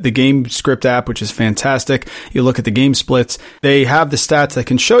RotoViz the game script app, which is fantastic. You look at the game splits. They have the stats that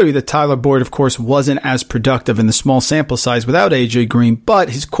can show you that Tyler Boyd, of course, wasn't as productive in the small sample size without A.J. Green, but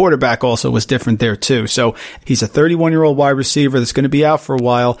his quarterback also was different there too. So he's a 31-year-old wide receiver that's going to be out for a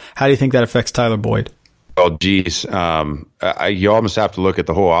while. How do you think that affects Tyler Boyd? Well, geez, you almost have to look at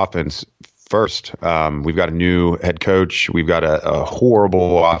the whole offense first. We've got a new head coach. We've got a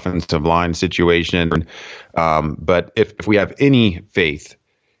horrible offensive line situation. But if we have any faith,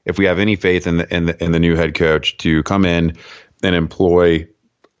 in the new head coach to come in and employ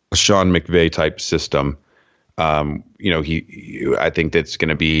a Sean McVay type system, I think that's going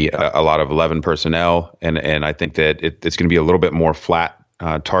to be a lot of 11 personnel, and I think that it's going to be a little bit more flat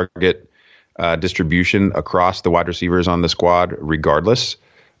target distribution across the wide receivers on the squad, regardless.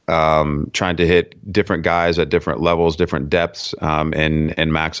 Trying to hit different guys at different levels, different depths, and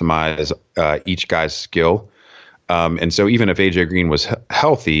maximize each guy's skill. And so even if A.J. Green was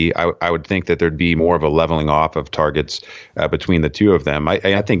healthy, I would think that there'd be more of a leveling off of targets between the two of them.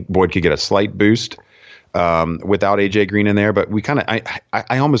 I think Boyd could get a slight boost without A.J. Green in there, but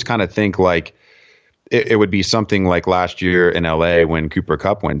I almost kind of think like it would be something like last year in L.A. when Cooper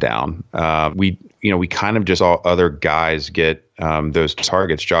Kupp went down. We kind of just all other guys get those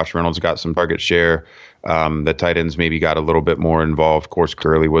targets. Josh Reynolds got some target share. The tight ends maybe got a little bit more involved. Of course,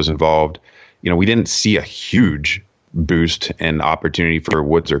 Gurley was involved. We didn't see a huge boost and opportunity for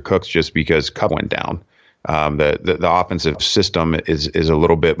Woods or Cooks just because Kupp went down. The offensive system is a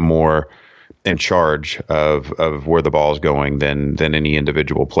little bit more in charge of where the ball is going than any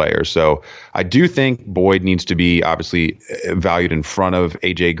individual player. So I do think Boyd needs to be obviously valued in front of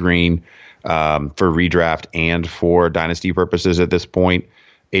A.J. Green for redraft and for dynasty purposes at this point.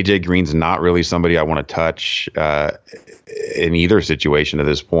 A.J. Green's not really somebody I want to touch in either situation at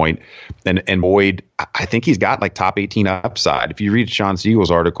this point. And Boyd, I think he's got like top 18 upside. If you read Sean Siegel's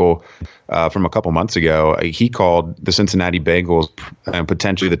article from a couple months ago, he called the Cincinnati Bengals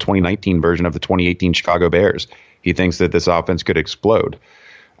potentially the 2019 version of the 2018 Chicago Bears. He thinks that this offense could explode.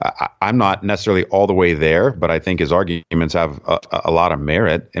 I'm not necessarily all the way there, but I think his arguments have a lot of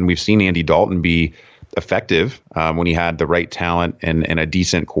merit. And we've seen Andy Dalton be effective when he had the right talent and a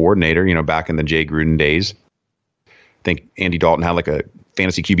decent coordinator, back in the Jay Gruden days. I think Andy Dalton had like a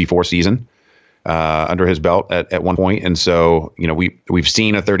fantasy QB4 season under his belt at one point. And so, we've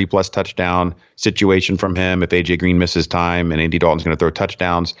seen a 30-plus touchdown situation from him. If A.J. Green misses time and Andy Dalton's going to throw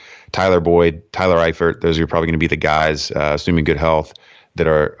touchdowns, Tyler Boyd, Tyler Eifert, those are probably going to be the guys, assuming good health, that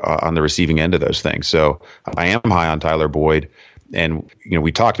are on the receiving end of those things. So I am high on Tyler Boyd. And,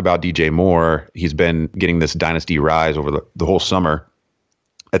 we talked about DJ Moore. He's been getting this dynasty rise over the whole summer.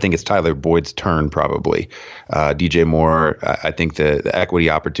 I think it's Tyler Boyd's turn probably. DJ Moore, I think the equity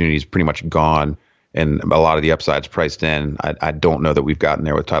opportunity is pretty much gone and a lot of the upside's priced in. I don't know that we've gotten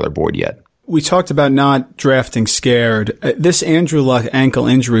there with Tyler Boyd yet. We talked about not drafting scared. This Andrew Luck ankle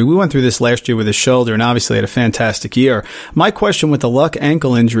injury, we went through this last year with his shoulder and obviously had a fantastic year. My question with the Luck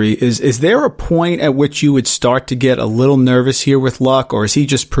ankle injury is there a point at which you would start to get a little nervous here with Luck, or is he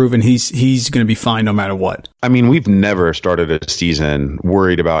just proven he's going to be fine no matter what? I mean, we've never started a season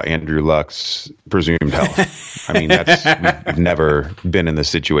worried about Andrew Luck's presumed health. I mean, we've never been in this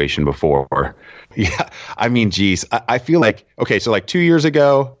situation before. Yeah. I mean, geez, I feel like, okay, so like 2 years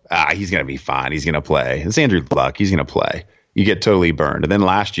ago, he's going to be fine. He's going to play. It's Andrew Luck. He's going to play. You get totally burned. And then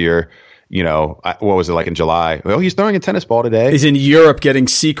last year, what was it like in July? Well, he's throwing a tennis ball today. He's in Europe getting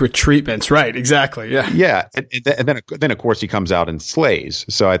secret treatments. Right. Exactly. Yeah. Yeah. And then of course he comes out and slays.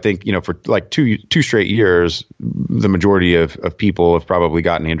 So I think, for like two straight years, the majority of people have probably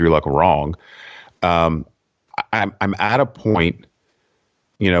gotten Andrew Luck wrong. I'm at a point,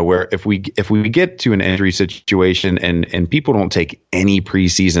 where if we get to an injury situation and people don't take any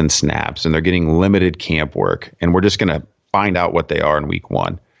preseason snaps and they're getting limited camp work and we're just going to find out what they are in week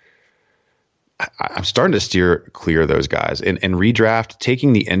one, I'm starting to steer clear of those guys. And redraft,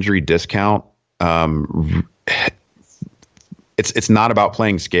 taking the injury discount, it's not about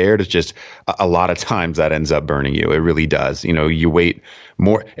playing scared. It's just a lot of times that ends up burning you. It really does. You wait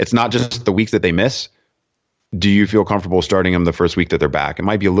more. It's not just the weeks that they miss. Do you feel comfortable starting them the first week that they're back? It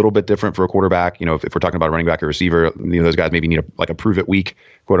might be a little bit different for a quarterback. If we're talking about a running back or receiver, those guys maybe need a prove it week,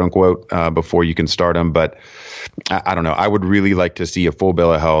 quote unquote, before you can start them. But I don't know. I would really like to see a full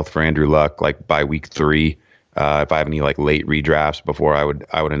bill of health for Andrew Luck, like by week 3. If I have any like late redrafts before I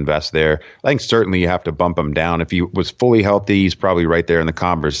would invest there. I think certainly you have to bump him down. If he was fully healthy, he's probably right there in the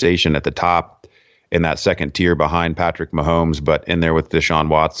conversation at the top in that second tier behind Patrick Mahomes, but in there with Deshaun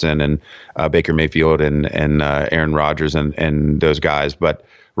Watson and Baker Mayfield and Aaron Rodgers and those guys. But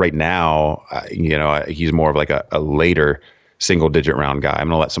right now, he's more of like a later single-digit round guy. I'm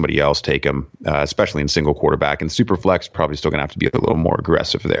going to let somebody else take him, especially in single quarterback. And Superflex, probably still going to have to be a little more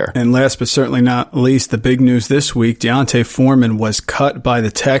aggressive there. And last but certainly not least, the big news this week, D'Onta Foreman was cut by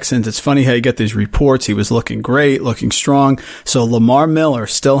the Texans. It's funny how you get these reports. He was looking great, looking strong. So Lamar Miller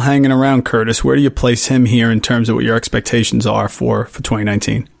still hanging around, Curtis. Where do you place him here in terms of what your expectations are for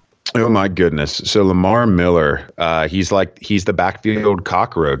 2019? Oh my goodness. So Lamar Miller, he's the backfield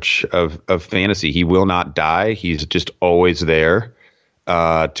cockroach of fantasy. He will not die. He's just always there.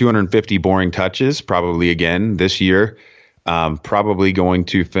 250 boring touches, probably again this year. Probably going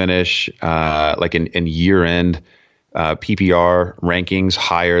to finish in year-end PPR rankings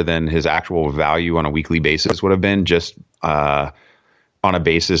higher than his actual value on a weekly basis would have been, just on a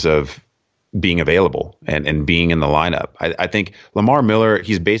basis of being available and being in the lineup. I think Lamar Miller,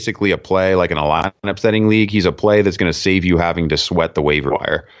 he's basically a play like in a lineup setting league. He's a play that's going to save you having to sweat the waiver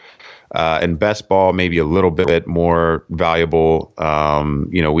wire. And best ball, maybe a little bit more valuable.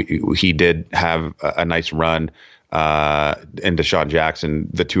 He did have a nice run. And Deshaun Jackson,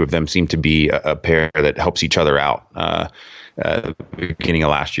 the two of them seem to be a pair that helps each other out. The beginning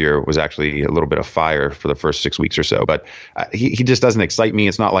of last year was actually a little bit of fire for the first 6 weeks or so, but he just doesn't excite me.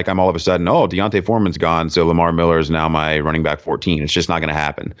 It's not like I'm all of a sudden, D'Onta Foreman's gone, so Lamar Miller is now my running back 14. It's just not going to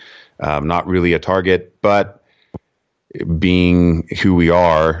happen. Not really a target, but being who we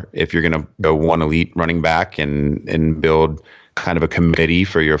are, if you're going to go one elite running back and build kind of a committee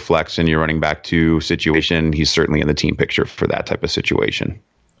for your flex and your running back 2 situation, he's certainly in the team picture for that type of situation.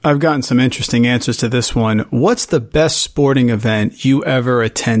 I've gotten some interesting answers to this one. What's the best sporting event you ever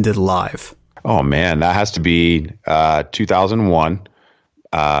attended live? Oh, man, that has to be 2001,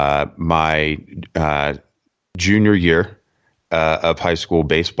 my junior year of high school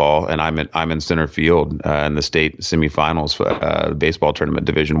baseball, and I'm in center field in the state semifinals for the baseball tournament,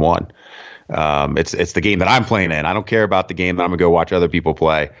 Division I. It's the game that I'm playing in. I don't care about the game that I'm going to go watch other people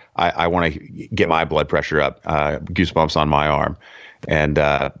play. I want to get my blood pressure up, goosebumps on my arm. And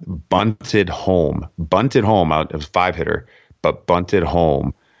bunted home. It was a 5-hitter, but bunted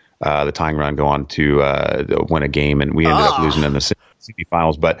home. The tying run go on to win a game, and we ended up losing in the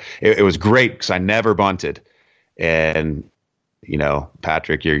semifinals. But it was great because I never bunted. And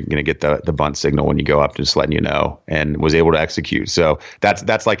Patrick, you're going to get the bunt signal when you go up, just letting you know, and was able to execute. So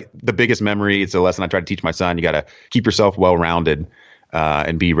that's like the biggest memory. It's a lesson I try to teach my son. You got to keep yourself well-rounded.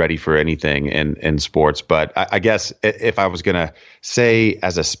 And be ready for anything in sports. But I guess if I was going to say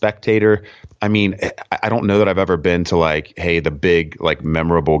as a spectator, I mean, I don't know that I've ever been to the big,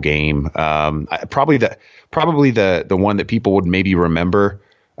 memorable game. Probably the one that people would maybe remember.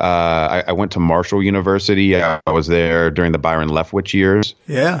 I went to Marshall University. I was there during the Byron Leftwich years.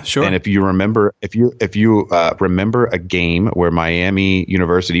 Yeah, sure. And if you remember a game where Miami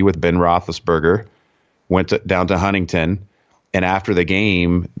University with Ben Roethlisberger went down to Huntington, And after the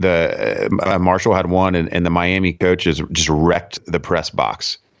game, the Marshall had won, and the Miami coaches just wrecked the press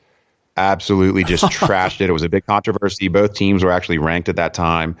box. Absolutely just trashed it. It was a big controversy. Both teams were actually ranked at that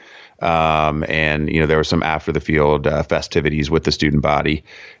time. And, there were some after the field festivities with the student body,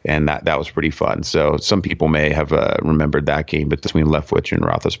 and that was pretty fun. So some people may have remembered that game between Leftwich and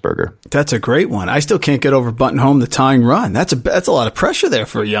Roethlisberger. That's a great one. I still can't get over button home the tying run. That's a lot of pressure there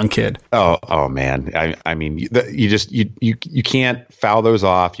for a young kid. Oh man. I mean, you can't foul those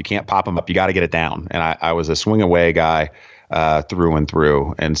off. You can't pop them up. You got to get it down. And I was a swing away guy through and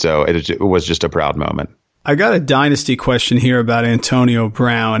through. And so it was just a proud moment. I got a dynasty question here about Antonio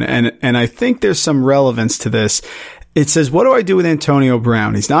Brown, and I think there's some relevance to this. It says, what do I do with Antonio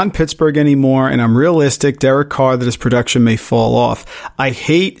Brown? He's not in Pittsburgh anymore, and I'm realistic, Derek Carr, that his production may fall off. I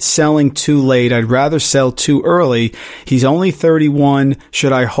hate selling too late. I'd rather sell too early. He's only 31.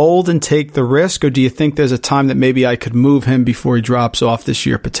 Should I hold and take the risk, or do you think there's a time that maybe I could move him before he drops off this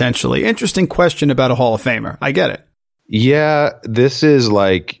year potentially? Interesting question about a Hall of Famer. I get it. Yeah, this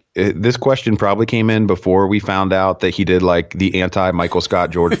question probably came in before we found out that he did like the anti-Michael Scott,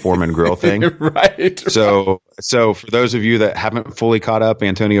 George Foreman grill thing. Right. So for those of you that haven't fully caught up,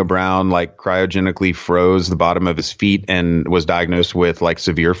 Antonio Brown like cryogenically froze the bottom of his feet and was diagnosed with like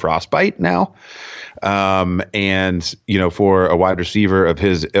severe frostbite now. And for a wide receiver of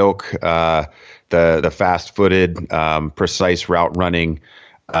his ilk, the fast-footed, precise route running,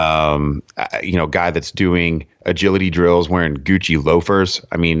 guy that's doing agility drills wearing Gucci loafers.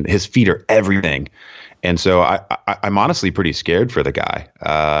 I mean, his feet are everything. And so I'm honestly pretty scared for the guy.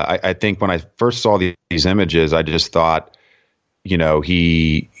 I think when I first saw these images, I just thought,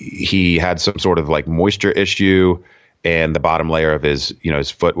 he had some sort of like moisture issue, and the bottom layer of his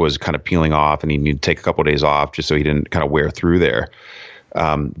foot was kind of peeling off, and he needed to take a couple of days off just so he didn't kind of wear through there.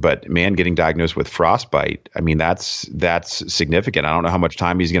 But man, getting diagnosed with frostbite, I mean, that's significant. I don't know how much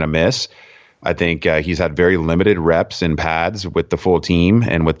time he's going to miss. I think he's had very limited reps in pads with the full team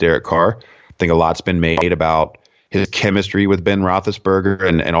and with Derek Carr. I think a lot's been made about his chemistry with Ben Roethlisberger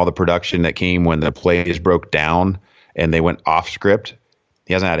and all the production that came when the plays broke down and they went off script.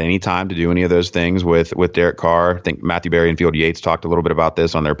 He hasn't had any time to do any of those things with Derek Carr. I think Matthew Berry and Field Yates talked a little bit about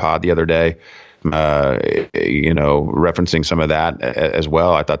this on their pod the other day. Referencing some of that as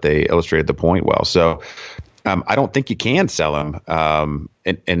well. I thought they illustrated the point well. So I don't think you can sell him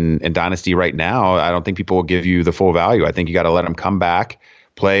in Dynasty right now. I don't think people will give you the full value. I think you got to let him come back,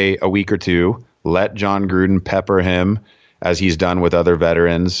 play a week or two, let John Gruden pepper him as he's done with other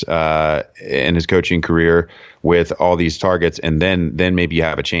veterans in his coaching career with all these targets, and then maybe you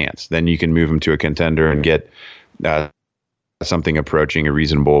have a chance. Then you can move him to a contender and get something approaching a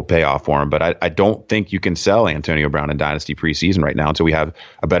reasonable payoff for him. But I don't think you can sell Antonio Brown in Dynasty preseason right now until we have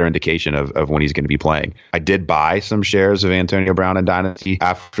a better indication of when he's going to be playing. I did buy some shares of Antonio Brown in Dynasty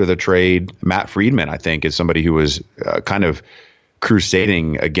after the trade. Matt Friedman, I think, is somebody who was kind of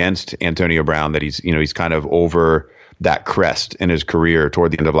crusading against Antonio Brown, that he's kind of over that crest in his career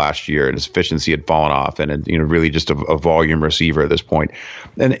toward the end of last year, and his efficiency had fallen off, and really just a volume receiver at this point.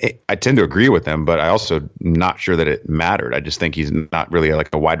 And I tend to agree with him, but I also not sure that it mattered. I just think he's not really like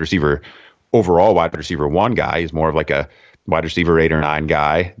a wide receiver, overall wide receiver one guy. He's more of like a wide receiver 8 or 9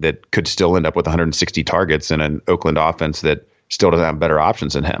 guy that could still end up with 160 targets in an Oakland offense that still doesn't have better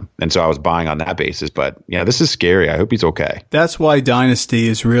options than him. And so I was buying on that basis. But yeah, this is scary. I hope he's okay. That's why Dynasty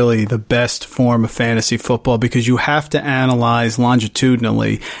is really the best form of fantasy football, because you have to analyze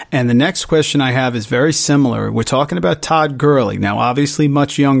longitudinally. And the next question I have is very similar. We're talking about Todd Gurley. Now, obviously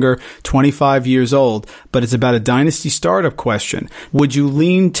much younger, 25 years old, but it's about a Dynasty startup question. Would you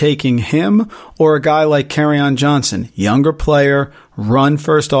lean taking him or a guy like Kerryon Johnson, younger player, run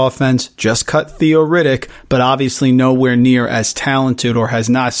first offense, just cut Theo Riddick, but obviously nowhere near as talented or has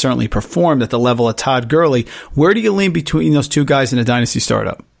not certainly performed at the level of Todd Gurley? Where do you lean between those two guys in a Dynasty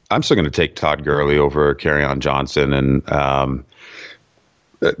startup? I'm still going to take Todd Gurley over Kerryon Johnson, and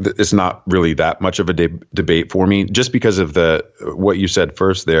it's not really that much of a debate for me, just because of what you said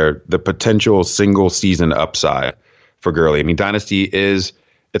first there, the potential single season upside for Gurley. I mean, Dynasty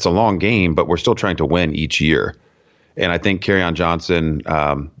it's a long game, but we're still trying to win each year. And I think Kerryon Johnson,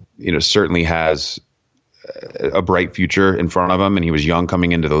 certainly has a bright future in front of him, and he was young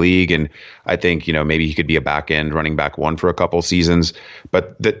coming into the league. And I think, maybe he could be a back end running back one for a couple seasons.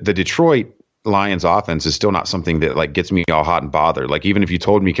 But the Detroit Lions offense is still not something that like gets me all hot and bothered. Like, even if you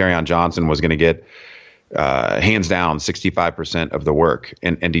told me Kerryon Johnson was going to get hands down 65% of the work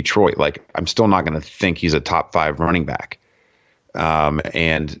in Detroit, like, I'm still not going to think he's a top 5 running back.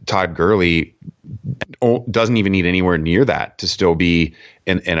 And Todd Gurley doesn't even need anywhere near that to still be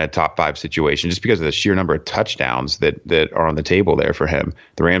in a top 5 situation, just because of the sheer number of touchdowns that are on the table there for him.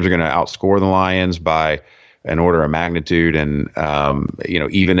 The Rams are going to outscore the Lions by an order of magnitude. And,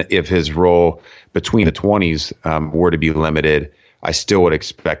 even if his role between the 20s were to be limited, I still would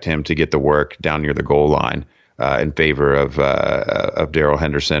expect him to get the work down near the goal line in favor of Darrell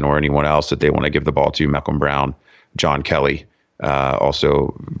Henderson or anyone else that they want to give the ball to, Malcolm Brown, John Kelly.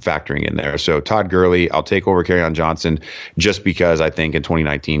 Also factoring in there. So Todd Gurley, I'll take over Kerryon Johnson just because I think in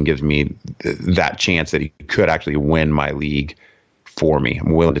 2019 gives me that chance that he could actually win my league for me.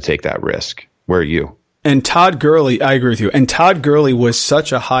 I'm willing to take that risk. Where are you? And Todd Gurley, I agree with you. And Todd Gurley was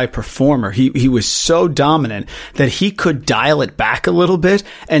such a high performer. He was so dominant that he could dial it back a little bit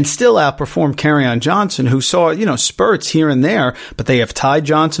and still outperform Kerryon Johnson, who saw, spurts here and there. But they have Ty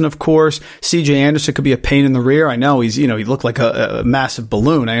Johnson, of course. C.J. Anderson could be a pain in the rear. I know he looked like a massive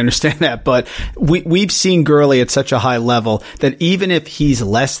balloon. I understand that. But we've seen Gurley at such a high level that even if he's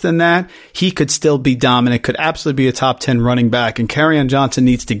less than that, he could still be dominant, could absolutely be a top 10 running back. And Kerryon Johnson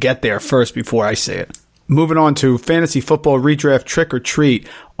needs to get there first before I say it. Moving on to fantasy football redraft trick or treat.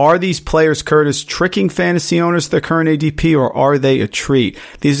 Are these players, Curtis, tricking fantasy owners to their current ADP, or are they a treat?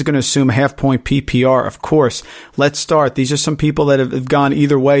 These are going to assume half-point PPR, of course. Let's start. These are some people that have gone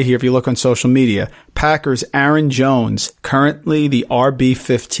either way here if you look on social media. Packers, Aaron Jones, currently the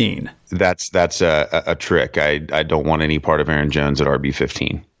RB15. That's a trick. I don't want any part of Aaron Jones at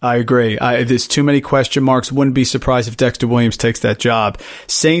RB15. I agree. There's too many question marks. Wouldn't be surprised if Dexter Williams takes that job.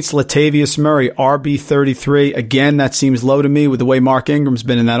 Saints, Latavius Murray, RB33. Again, that seems low to me with the way Mark Ingram's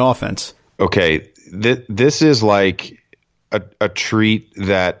been in that offense. Okay, this is like a treat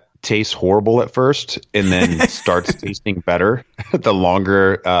that tastes horrible at first and then starts tasting better the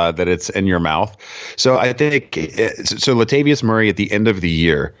longer that it's in your mouth. So I think so Latavius Murray at the end of the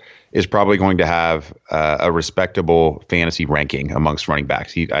year is probably going to have a respectable fantasy ranking amongst running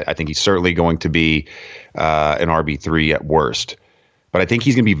backs. I think he's certainly going to be an RB3 at worst. But I think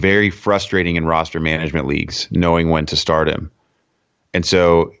he's going to be very frustrating in roster management leagues, knowing when to start him. And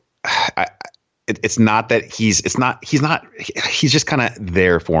so it's not that he's just kind of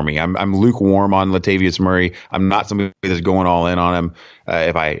there for me. I'm lukewarm on Latavius Murray. I'm not somebody that's going all in on him.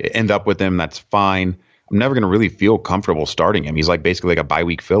 If I end up with him, that's fine. I'm never going to really feel comfortable starting him. He's like basically like a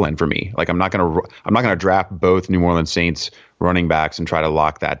bye-week fill-in for me. Like I'm not going to draft both New Orleans Saints running backs and try to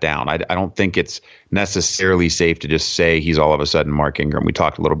lock that down. I don't think it's necessarily safe to just say he's all of a sudden Mark Ingram. We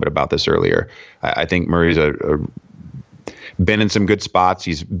talked a little bit about this earlier. I think Murray's been in some good spots.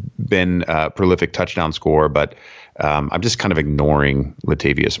 He's been a prolific touchdown scorer, but I'm just kind of ignoring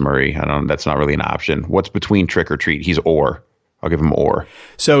Latavius Murray. That's not really an option. What's between trick or treat? He's or. I'll give him or.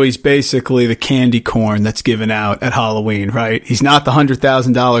 So he's basically the candy corn that's given out at Halloween, right? He's not the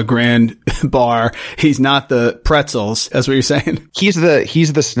 $100,000 grand bar. He's not the pretzels. That's what you're saying? He's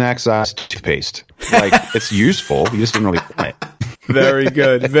the snack size toothpaste. Like, it's useful. You just didn't really want it. Very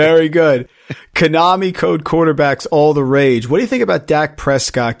good. Very good. Konami code quarterbacks all the rage. What do you think about Dak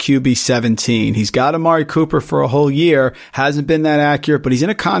Prescott, QB 17? He's got Amari Cooper for a whole year. Hasn't been that accurate, but he's in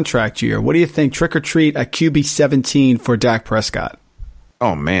a contract year. What do you think? Trick or treat at QB 17 for Dak Prescott?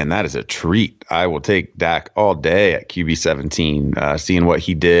 Oh, man, that is a treat. I will take Dak all day at QB 17, seeing what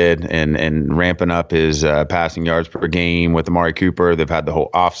he did and ramping up his passing yards per game with Amari Cooper. They've had the whole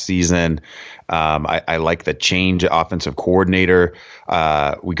offseason. I like the change offensive coordinator.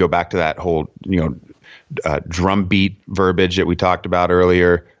 We go back to that whole, drumbeat verbiage that we talked about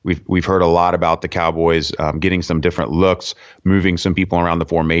earlier. We've heard a lot about the Cowboys getting some different looks, moving some people around the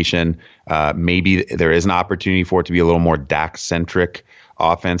formation. Maybe there is an opportunity for it to be a little more Dak-centric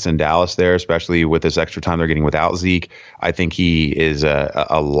offense in Dallas there, especially with this extra time they're getting without Zeke. I think he is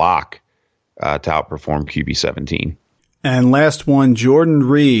a lock to outperform QB 17. And last one, Jordan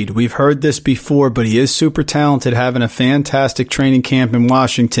Reed. We've heard this before, but he is super talented, having a fantastic training camp in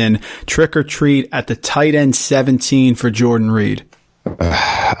Washington. Trick or treat at the tight end 17 for Jordan Reed.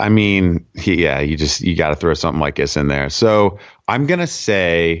 I mean, you got to throw something like this in there. So I'm going to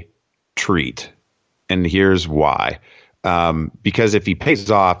say treat. And here's why. Because if he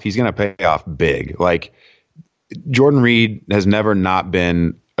pays off, he's going to pay off big. Like, Jordan Reed has never not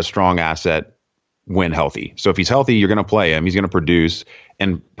been a strong asset when healthy. So if he's healthy, you're going to play him. He's going to produce,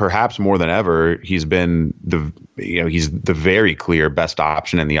 and perhaps more than ever, he's been he's the very clear best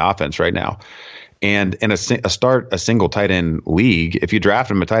option in the offense right now. And in a single tight end league, if you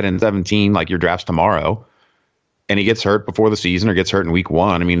draft him a tight end 17, like your draft's tomorrow, and he gets hurt before the season or gets hurt in week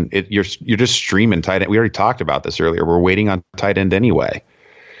 1, I mean, you're just streaming tight end. We already talked about this earlier. We're waiting on tight end anyway.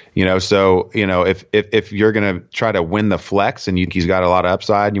 So if you're going to try to win the flex and he's got a lot of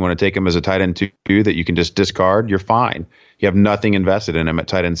upside and you want to take him as a tight end 2 that you can just discard, you're fine. You have nothing invested in him at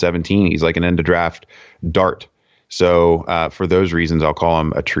tight end 17. He's like an end of draft dart. So for those reasons, I'll call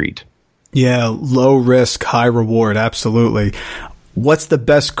him a treat. Yeah, low risk, high reward. Absolutely. What's the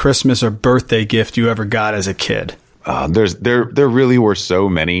best Christmas or birthday gift you ever got as a kid? There really were so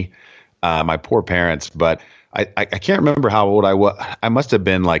many. My poor parents, but I can't remember how old I was. I must have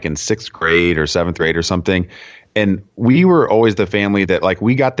been like in 6th grade or 7th grade or something. And we were always the family that like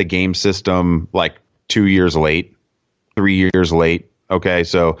we got the game system like 2 years late, 3 years late. Okay,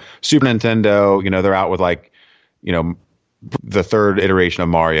 so Super Nintendo, they're out with like, the 3rd iteration of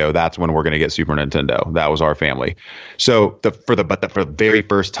Mario. That's when we're going to get Super Nintendo. That was our family. So for the very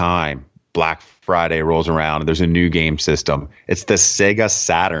first time, Black Friday rolls around and there's a new game system. It's the Sega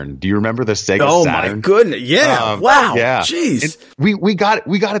Saturn. Do you remember the Sega Saturn? Oh my goodness. Yeah. Wow. Yeah. Jeez. We got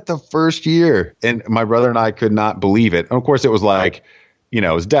it the first year and my brother and I could not believe it. And of course it was like, it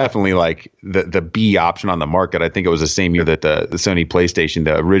was definitely like the B option on the market. I think it was the same year that the Sony PlayStation,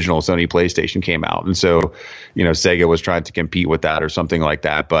 the original Sony PlayStation came out. And so, Sega was trying to compete with that or something like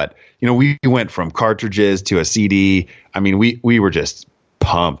that. But, we went from cartridges to a CD. I mean, we were just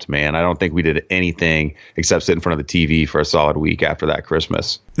pumped, man. I don't think we did anything except sit in front of the TV for a solid week after that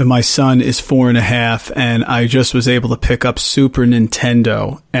Christmas. My son is 4.5, and I just was able to pick up Super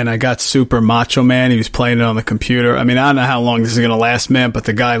Nintendo, and I got Super Macho Man. He was playing it on the computer. I mean, I don't know how long this is going to last, man, but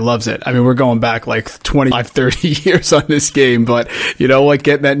the guy loves it. I mean, we're going back like 25, 30 years on this game, but you know what?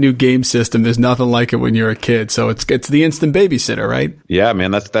 Getting that new game system, there's nothing like it when you're a kid. So it's the instant babysitter, right? Yeah,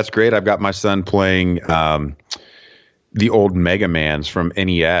 man, that's great. I've got my son playing the old Mega Mans from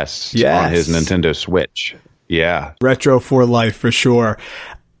NES on his Nintendo Switch. Yeah. Retro for life, for sure.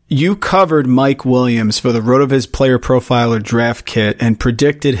 You covered Mike Williams for the RotoViz Player Profiler Draft Kit and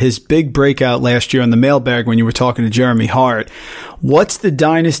predicted his big breakout last year on the mailbag when you were talking to Jeremy Hart. What's the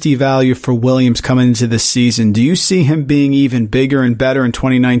dynasty value for Williams coming into this season? Do you see him being even bigger and better in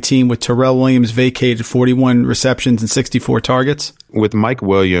 2019 with Terrell Williams vacated 41 receptions and 64 targets? With Mike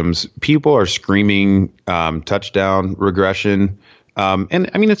Williams, people are screaming touchdown regression. And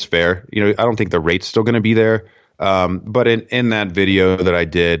I mean, it's fair. I don't think the rate's still going to be there. But in that video that I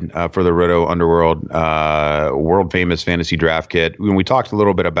did for the Roto Underworld world famous fantasy draft kit, when we talked a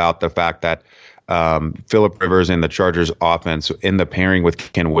little bit about the fact that Phillip Rivers and the Chargers offense in the pairing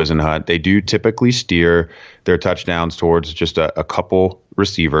with Ken Wisenhunt, they do typically steer their touchdowns towards just a couple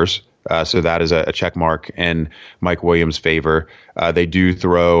receivers. So that is a check mark in Mike Williams' favor. They do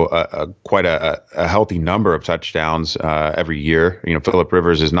throw quite a healthy number of touchdowns every year. Phillip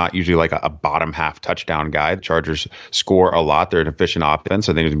Rivers is not usually like a bottom half touchdown guy. The Chargers score a lot. They're an efficient offense.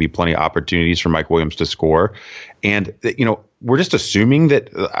 I think there's going to be plenty of opportunities for Mike Williams to score. And, we're just assuming that,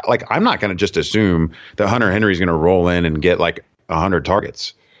 I'm not going to just assume that Hunter Henry is going to roll in and get like 100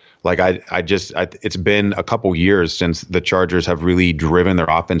 targets. It's been a couple years since the Chargers have really driven their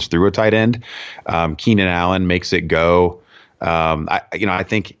offense through a tight end. Keenan Allen makes it go. I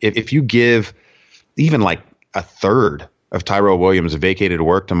think if you give even like a third of Tyrell Williams vacated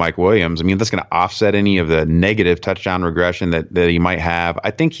work to Mike Williams, I mean, that's going to offset any of the negative touchdown regression that he might have.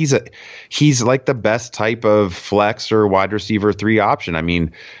 I think he's like the best type of flex or wide receiver 3 option. I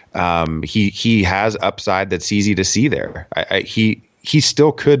mean, he has upside that's easy to see there. He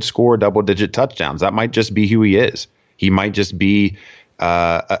still could score double-digit touchdowns. That might just be who he is. He might just be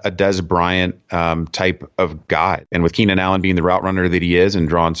a Dez Bryant type of guy. And with Keenan Allen being the route runner that he is and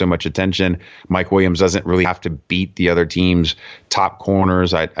drawing so much attention, Mike Williams doesn't really have to beat the other team's top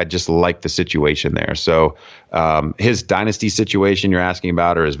corners. I just like the situation there. So his dynasty situation you're asking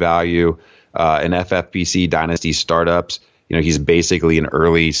about, or his value in FFPC dynasty startups, he's basically an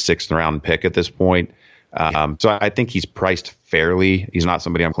early 6th round pick at this point. So I think he's priced fairly. He's not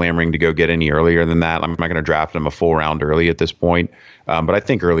somebody I'm clamoring to go get any earlier than that. I'm not going to draft him a full round early at this point. But I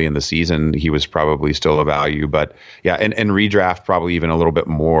think early in the season, he was probably still a value. But yeah, and redraft probably even a little bit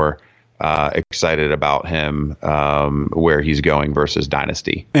more excited about him where he's going versus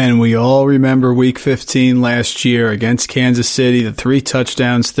dynasty. And we all remember week 15 last year against Kansas City, the 3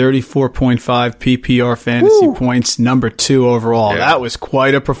 touchdowns, 34.5 PPR fantasy points, number 2 overall. Yeah. That was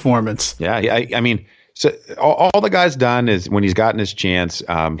quite a performance. Yeah, I mean, so all the guy's done is when he's gotten his chance,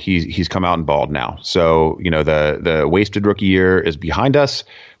 he's come out and balled now. So, the wasted rookie year is behind us.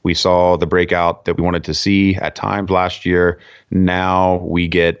 We saw the breakout that we wanted to see at times last year. Now we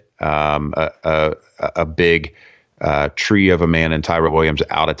get a big tree of a man in Tyrell Williams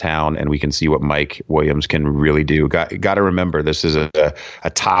out of town, and we can see what Mike Williams can really do. Got to remember, this is a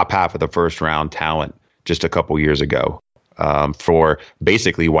top half of the first round talent just a couple years ago. for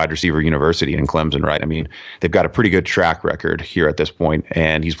basically wide receiver university in Clemson, right? I mean, they've got a pretty good track record here at this point,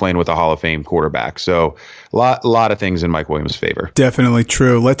 and he's playing with a Hall of Fame quarterback. So a lot of things in Mike Williams' favor. Definitely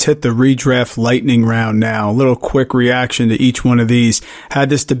true. Let's hit the redraft lightning round now. A little quick reaction to each one of these. Had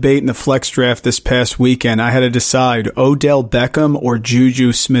this debate in the flex draft this past weekend. I had to decide Odell Beckham or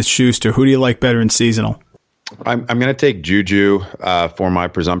Juju Smith-Schuster. Who do you like better in seasonal? I'm going to take Juju for my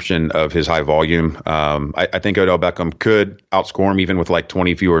presumption of his high volume. I think Odell Beckham could outscore him even with like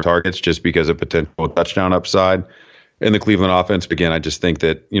 20 fewer targets just because of potential touchdown upside in the Cleveland offense. But again, I just think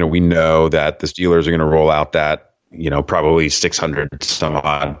that, we know that the Steelers are going to roll out that, probably 600 some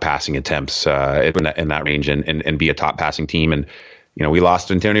odd passing attempts in that range and be a top passing team. And, we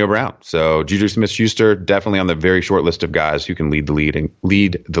lost Antonio Brown. So Juju Smith-Schuster definitely on the very short list of guys who can lead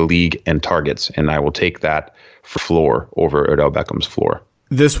the league in targets. And I will take that for floor over Odell Beckham's floor.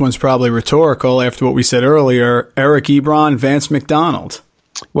 This one's probably rhetorical after what we said earlier. Eric Ebron, Vance McDonald.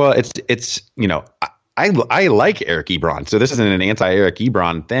 Well, it's I like Eric Ebron. So this isn't an anti-Eric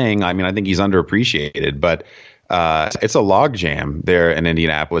Ebron thing. I mean, I think he's underappreciated, but it's a logjam there in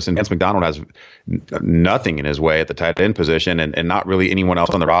Indianapolis, and Vance McDonald has nothing in his way at the tight end position, and not really anyone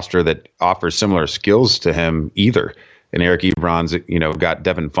else on the roster that offers similar skills to him either. And Eric Ebron's, got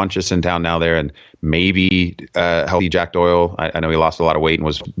Devin Funchess in town now there, and maybe healthy Jack Doyle. I know he lost a lot of weight and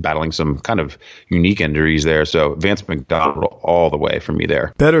was battling some kind of unique injuries there. So Vance McDonald all the way for me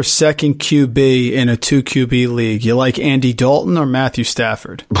there. Better second QB in a 2 QB league. You like Andy Dalton or Matthew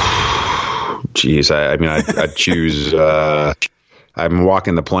Stafford? Jeez, I'd choose. I'm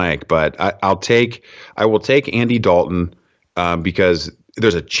walking the plank, but I will take Andy Dalton because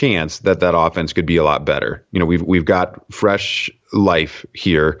there's a chance that offense could be a lot better. We've got fresh life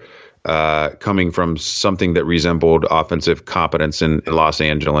here coming from something that resembled offensive competence in Los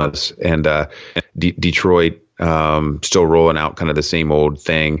Angeles, and Detroit still rolling out kind of the same old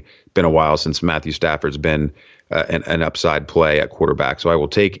thing. Been a while since Matthew Stafford's been an upside play at quarterback. So I will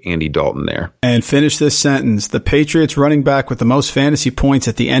take Andy Dalton there. And finish this sentence. The Patriots running back with the most fantasy points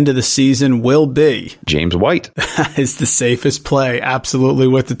at the end of the season will be James White. It's the safest play. Absolutely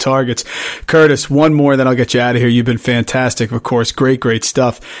with the targets. Curtis, one more, then I'll get you out of here. You've been fantastic, of course. Great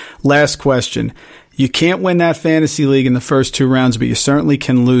stuff. Last question. You can't win that fantasy league in the first 2 rounds, but you certainly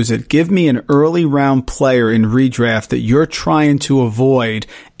can lose it. Give me an early round player in redraft that you're trying to avoid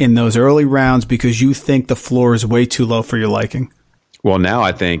in those early rounds because you think the floor is way too low for your liking. Well, now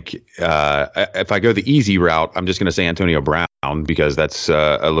I think if I go the easy route, I'm just going to say Antonio Brown because that's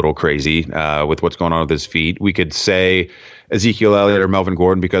a little crazy with what's going on with his feet. We could say Ezekiel Elliott or Melvin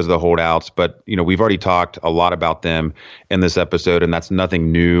Gordon because of the holdouts, but we've already talked a lot about them in this episode, and that's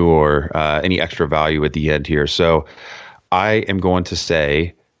nothing new or any extra value at the end here. So I am going to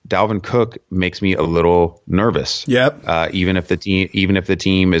say Dalvin Cook makes me a little nervous. Yep. Even if the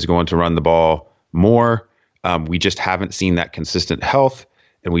team is going to run the ball more. We just haven't seen that consistent health,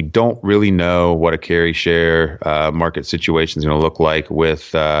 and we don't really know what a carry share market situation is going to look like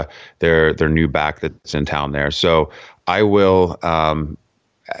with their new back that's in town there. So I will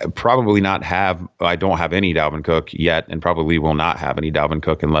probably not have – I don't have any Dalvin Cook yet, and probably will not have any Dalvin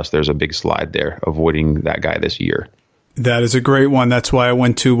Cook unless there's a big slide there, avoiding that guy this year. That is a great one. That's why I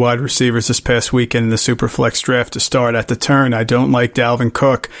went 2 wide receivers this past weekend in the Superflex draft to start at the turn. I don't like Dalvin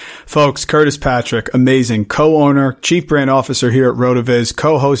Cook. Folks, Curtis Patrick, amazing. Co-owner, chief brand officer here at RotoViz,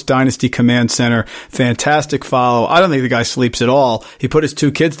 co-host Dynasty Command Center. Fantastic follow. I don't think the guy sleeps at all. He put his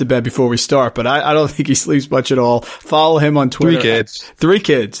 2 kids to bed before we start, but I don't think he sleeps much at all. Follow him on Twitter. 3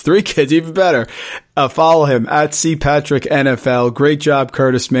 kids. 3 kids, even better. Follow him at CPatrickNFL. Great job,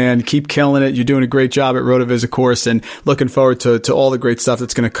 Curtis, man. Keep killing it. You're doing a great job at RotoViz, of course, and looking forward to all the great stuff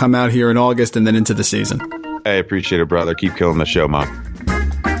that's going to come out here in August and then into the season. I appreciate it, brother. Keep killing the show, Mom.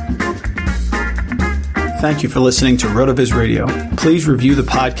 Thank you for listening to RotoViz Radio. Please review the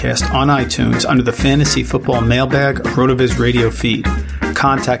podcast on iTunes under the Fantasy Football Mailbag RotoViz Radio feed.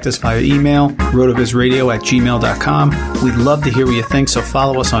 Contact us via email, rotovizradio@gmail.com. We'd love to hear what you think, so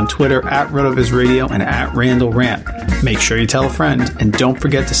follow us on Twitter at RotoVizRadio and at RandallRant. Make sure you tell a friend, and don't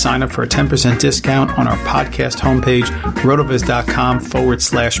forget to sign up for a 10% discount on our podcast homepage,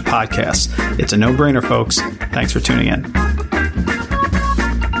 rotoviz.com/podcasts. It's a no-brainer, folks. Thanks for tuning in.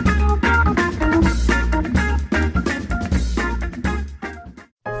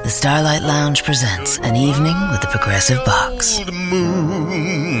 Starlight Lounge presents An Evening with the Progressive Box. Old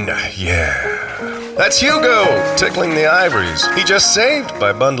moon, yeah. That's Hugo, tickling the ivories. He just saved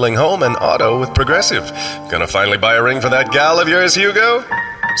by bundling home and auto with Progressive. Gonna finally buy a ring for that gal of yours, Hugo?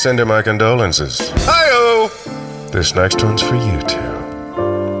 Send her my condolences. Hi-oh! This next one's for you two.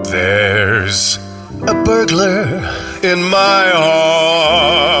 There's a burglar in my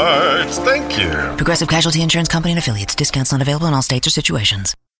heart. Thank you. Progressive Casualty Insurance Company and Affiliates. Discounts not available in all states or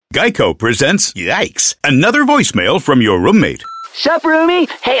situations. Geico presents Yikes, another voicemail from your roommate. Sup, roomie?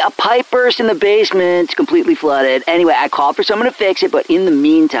 Hey, a pipe burst in the basement. It's completely flooded. Anyway, I called for someone to fix it, but in the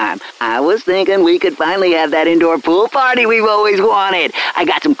meantime, I was thinking we could finally have that indoor pool party we've always wanted. I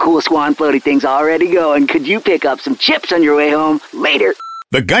got some cool swan floaty things already going. Could you pick up some chips on your way home? Later.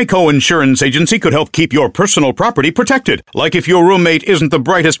 The Geico Insurance Agency could help keep your personal property protected, like if your roommate isn't the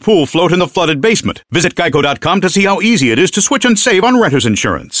brightest pool float in the flooded basement. Visit geico.com to see how easy it is to switch and save on renter's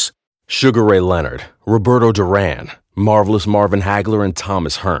insurance. Sugar Ray Leonard, Roberto Duran, Marvelous Marvin Hagler, and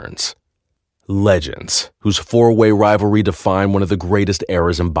Thomas Hearns. Legends, whose four-way rivalry defined one of the greatest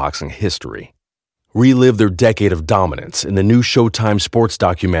eras in boxing history. Relive their decade of dominance in the new Showtime sports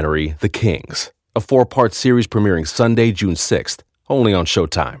documentary, The Kings, a 4-part series premiering Sunday, June 6th, only on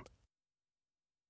Showtime.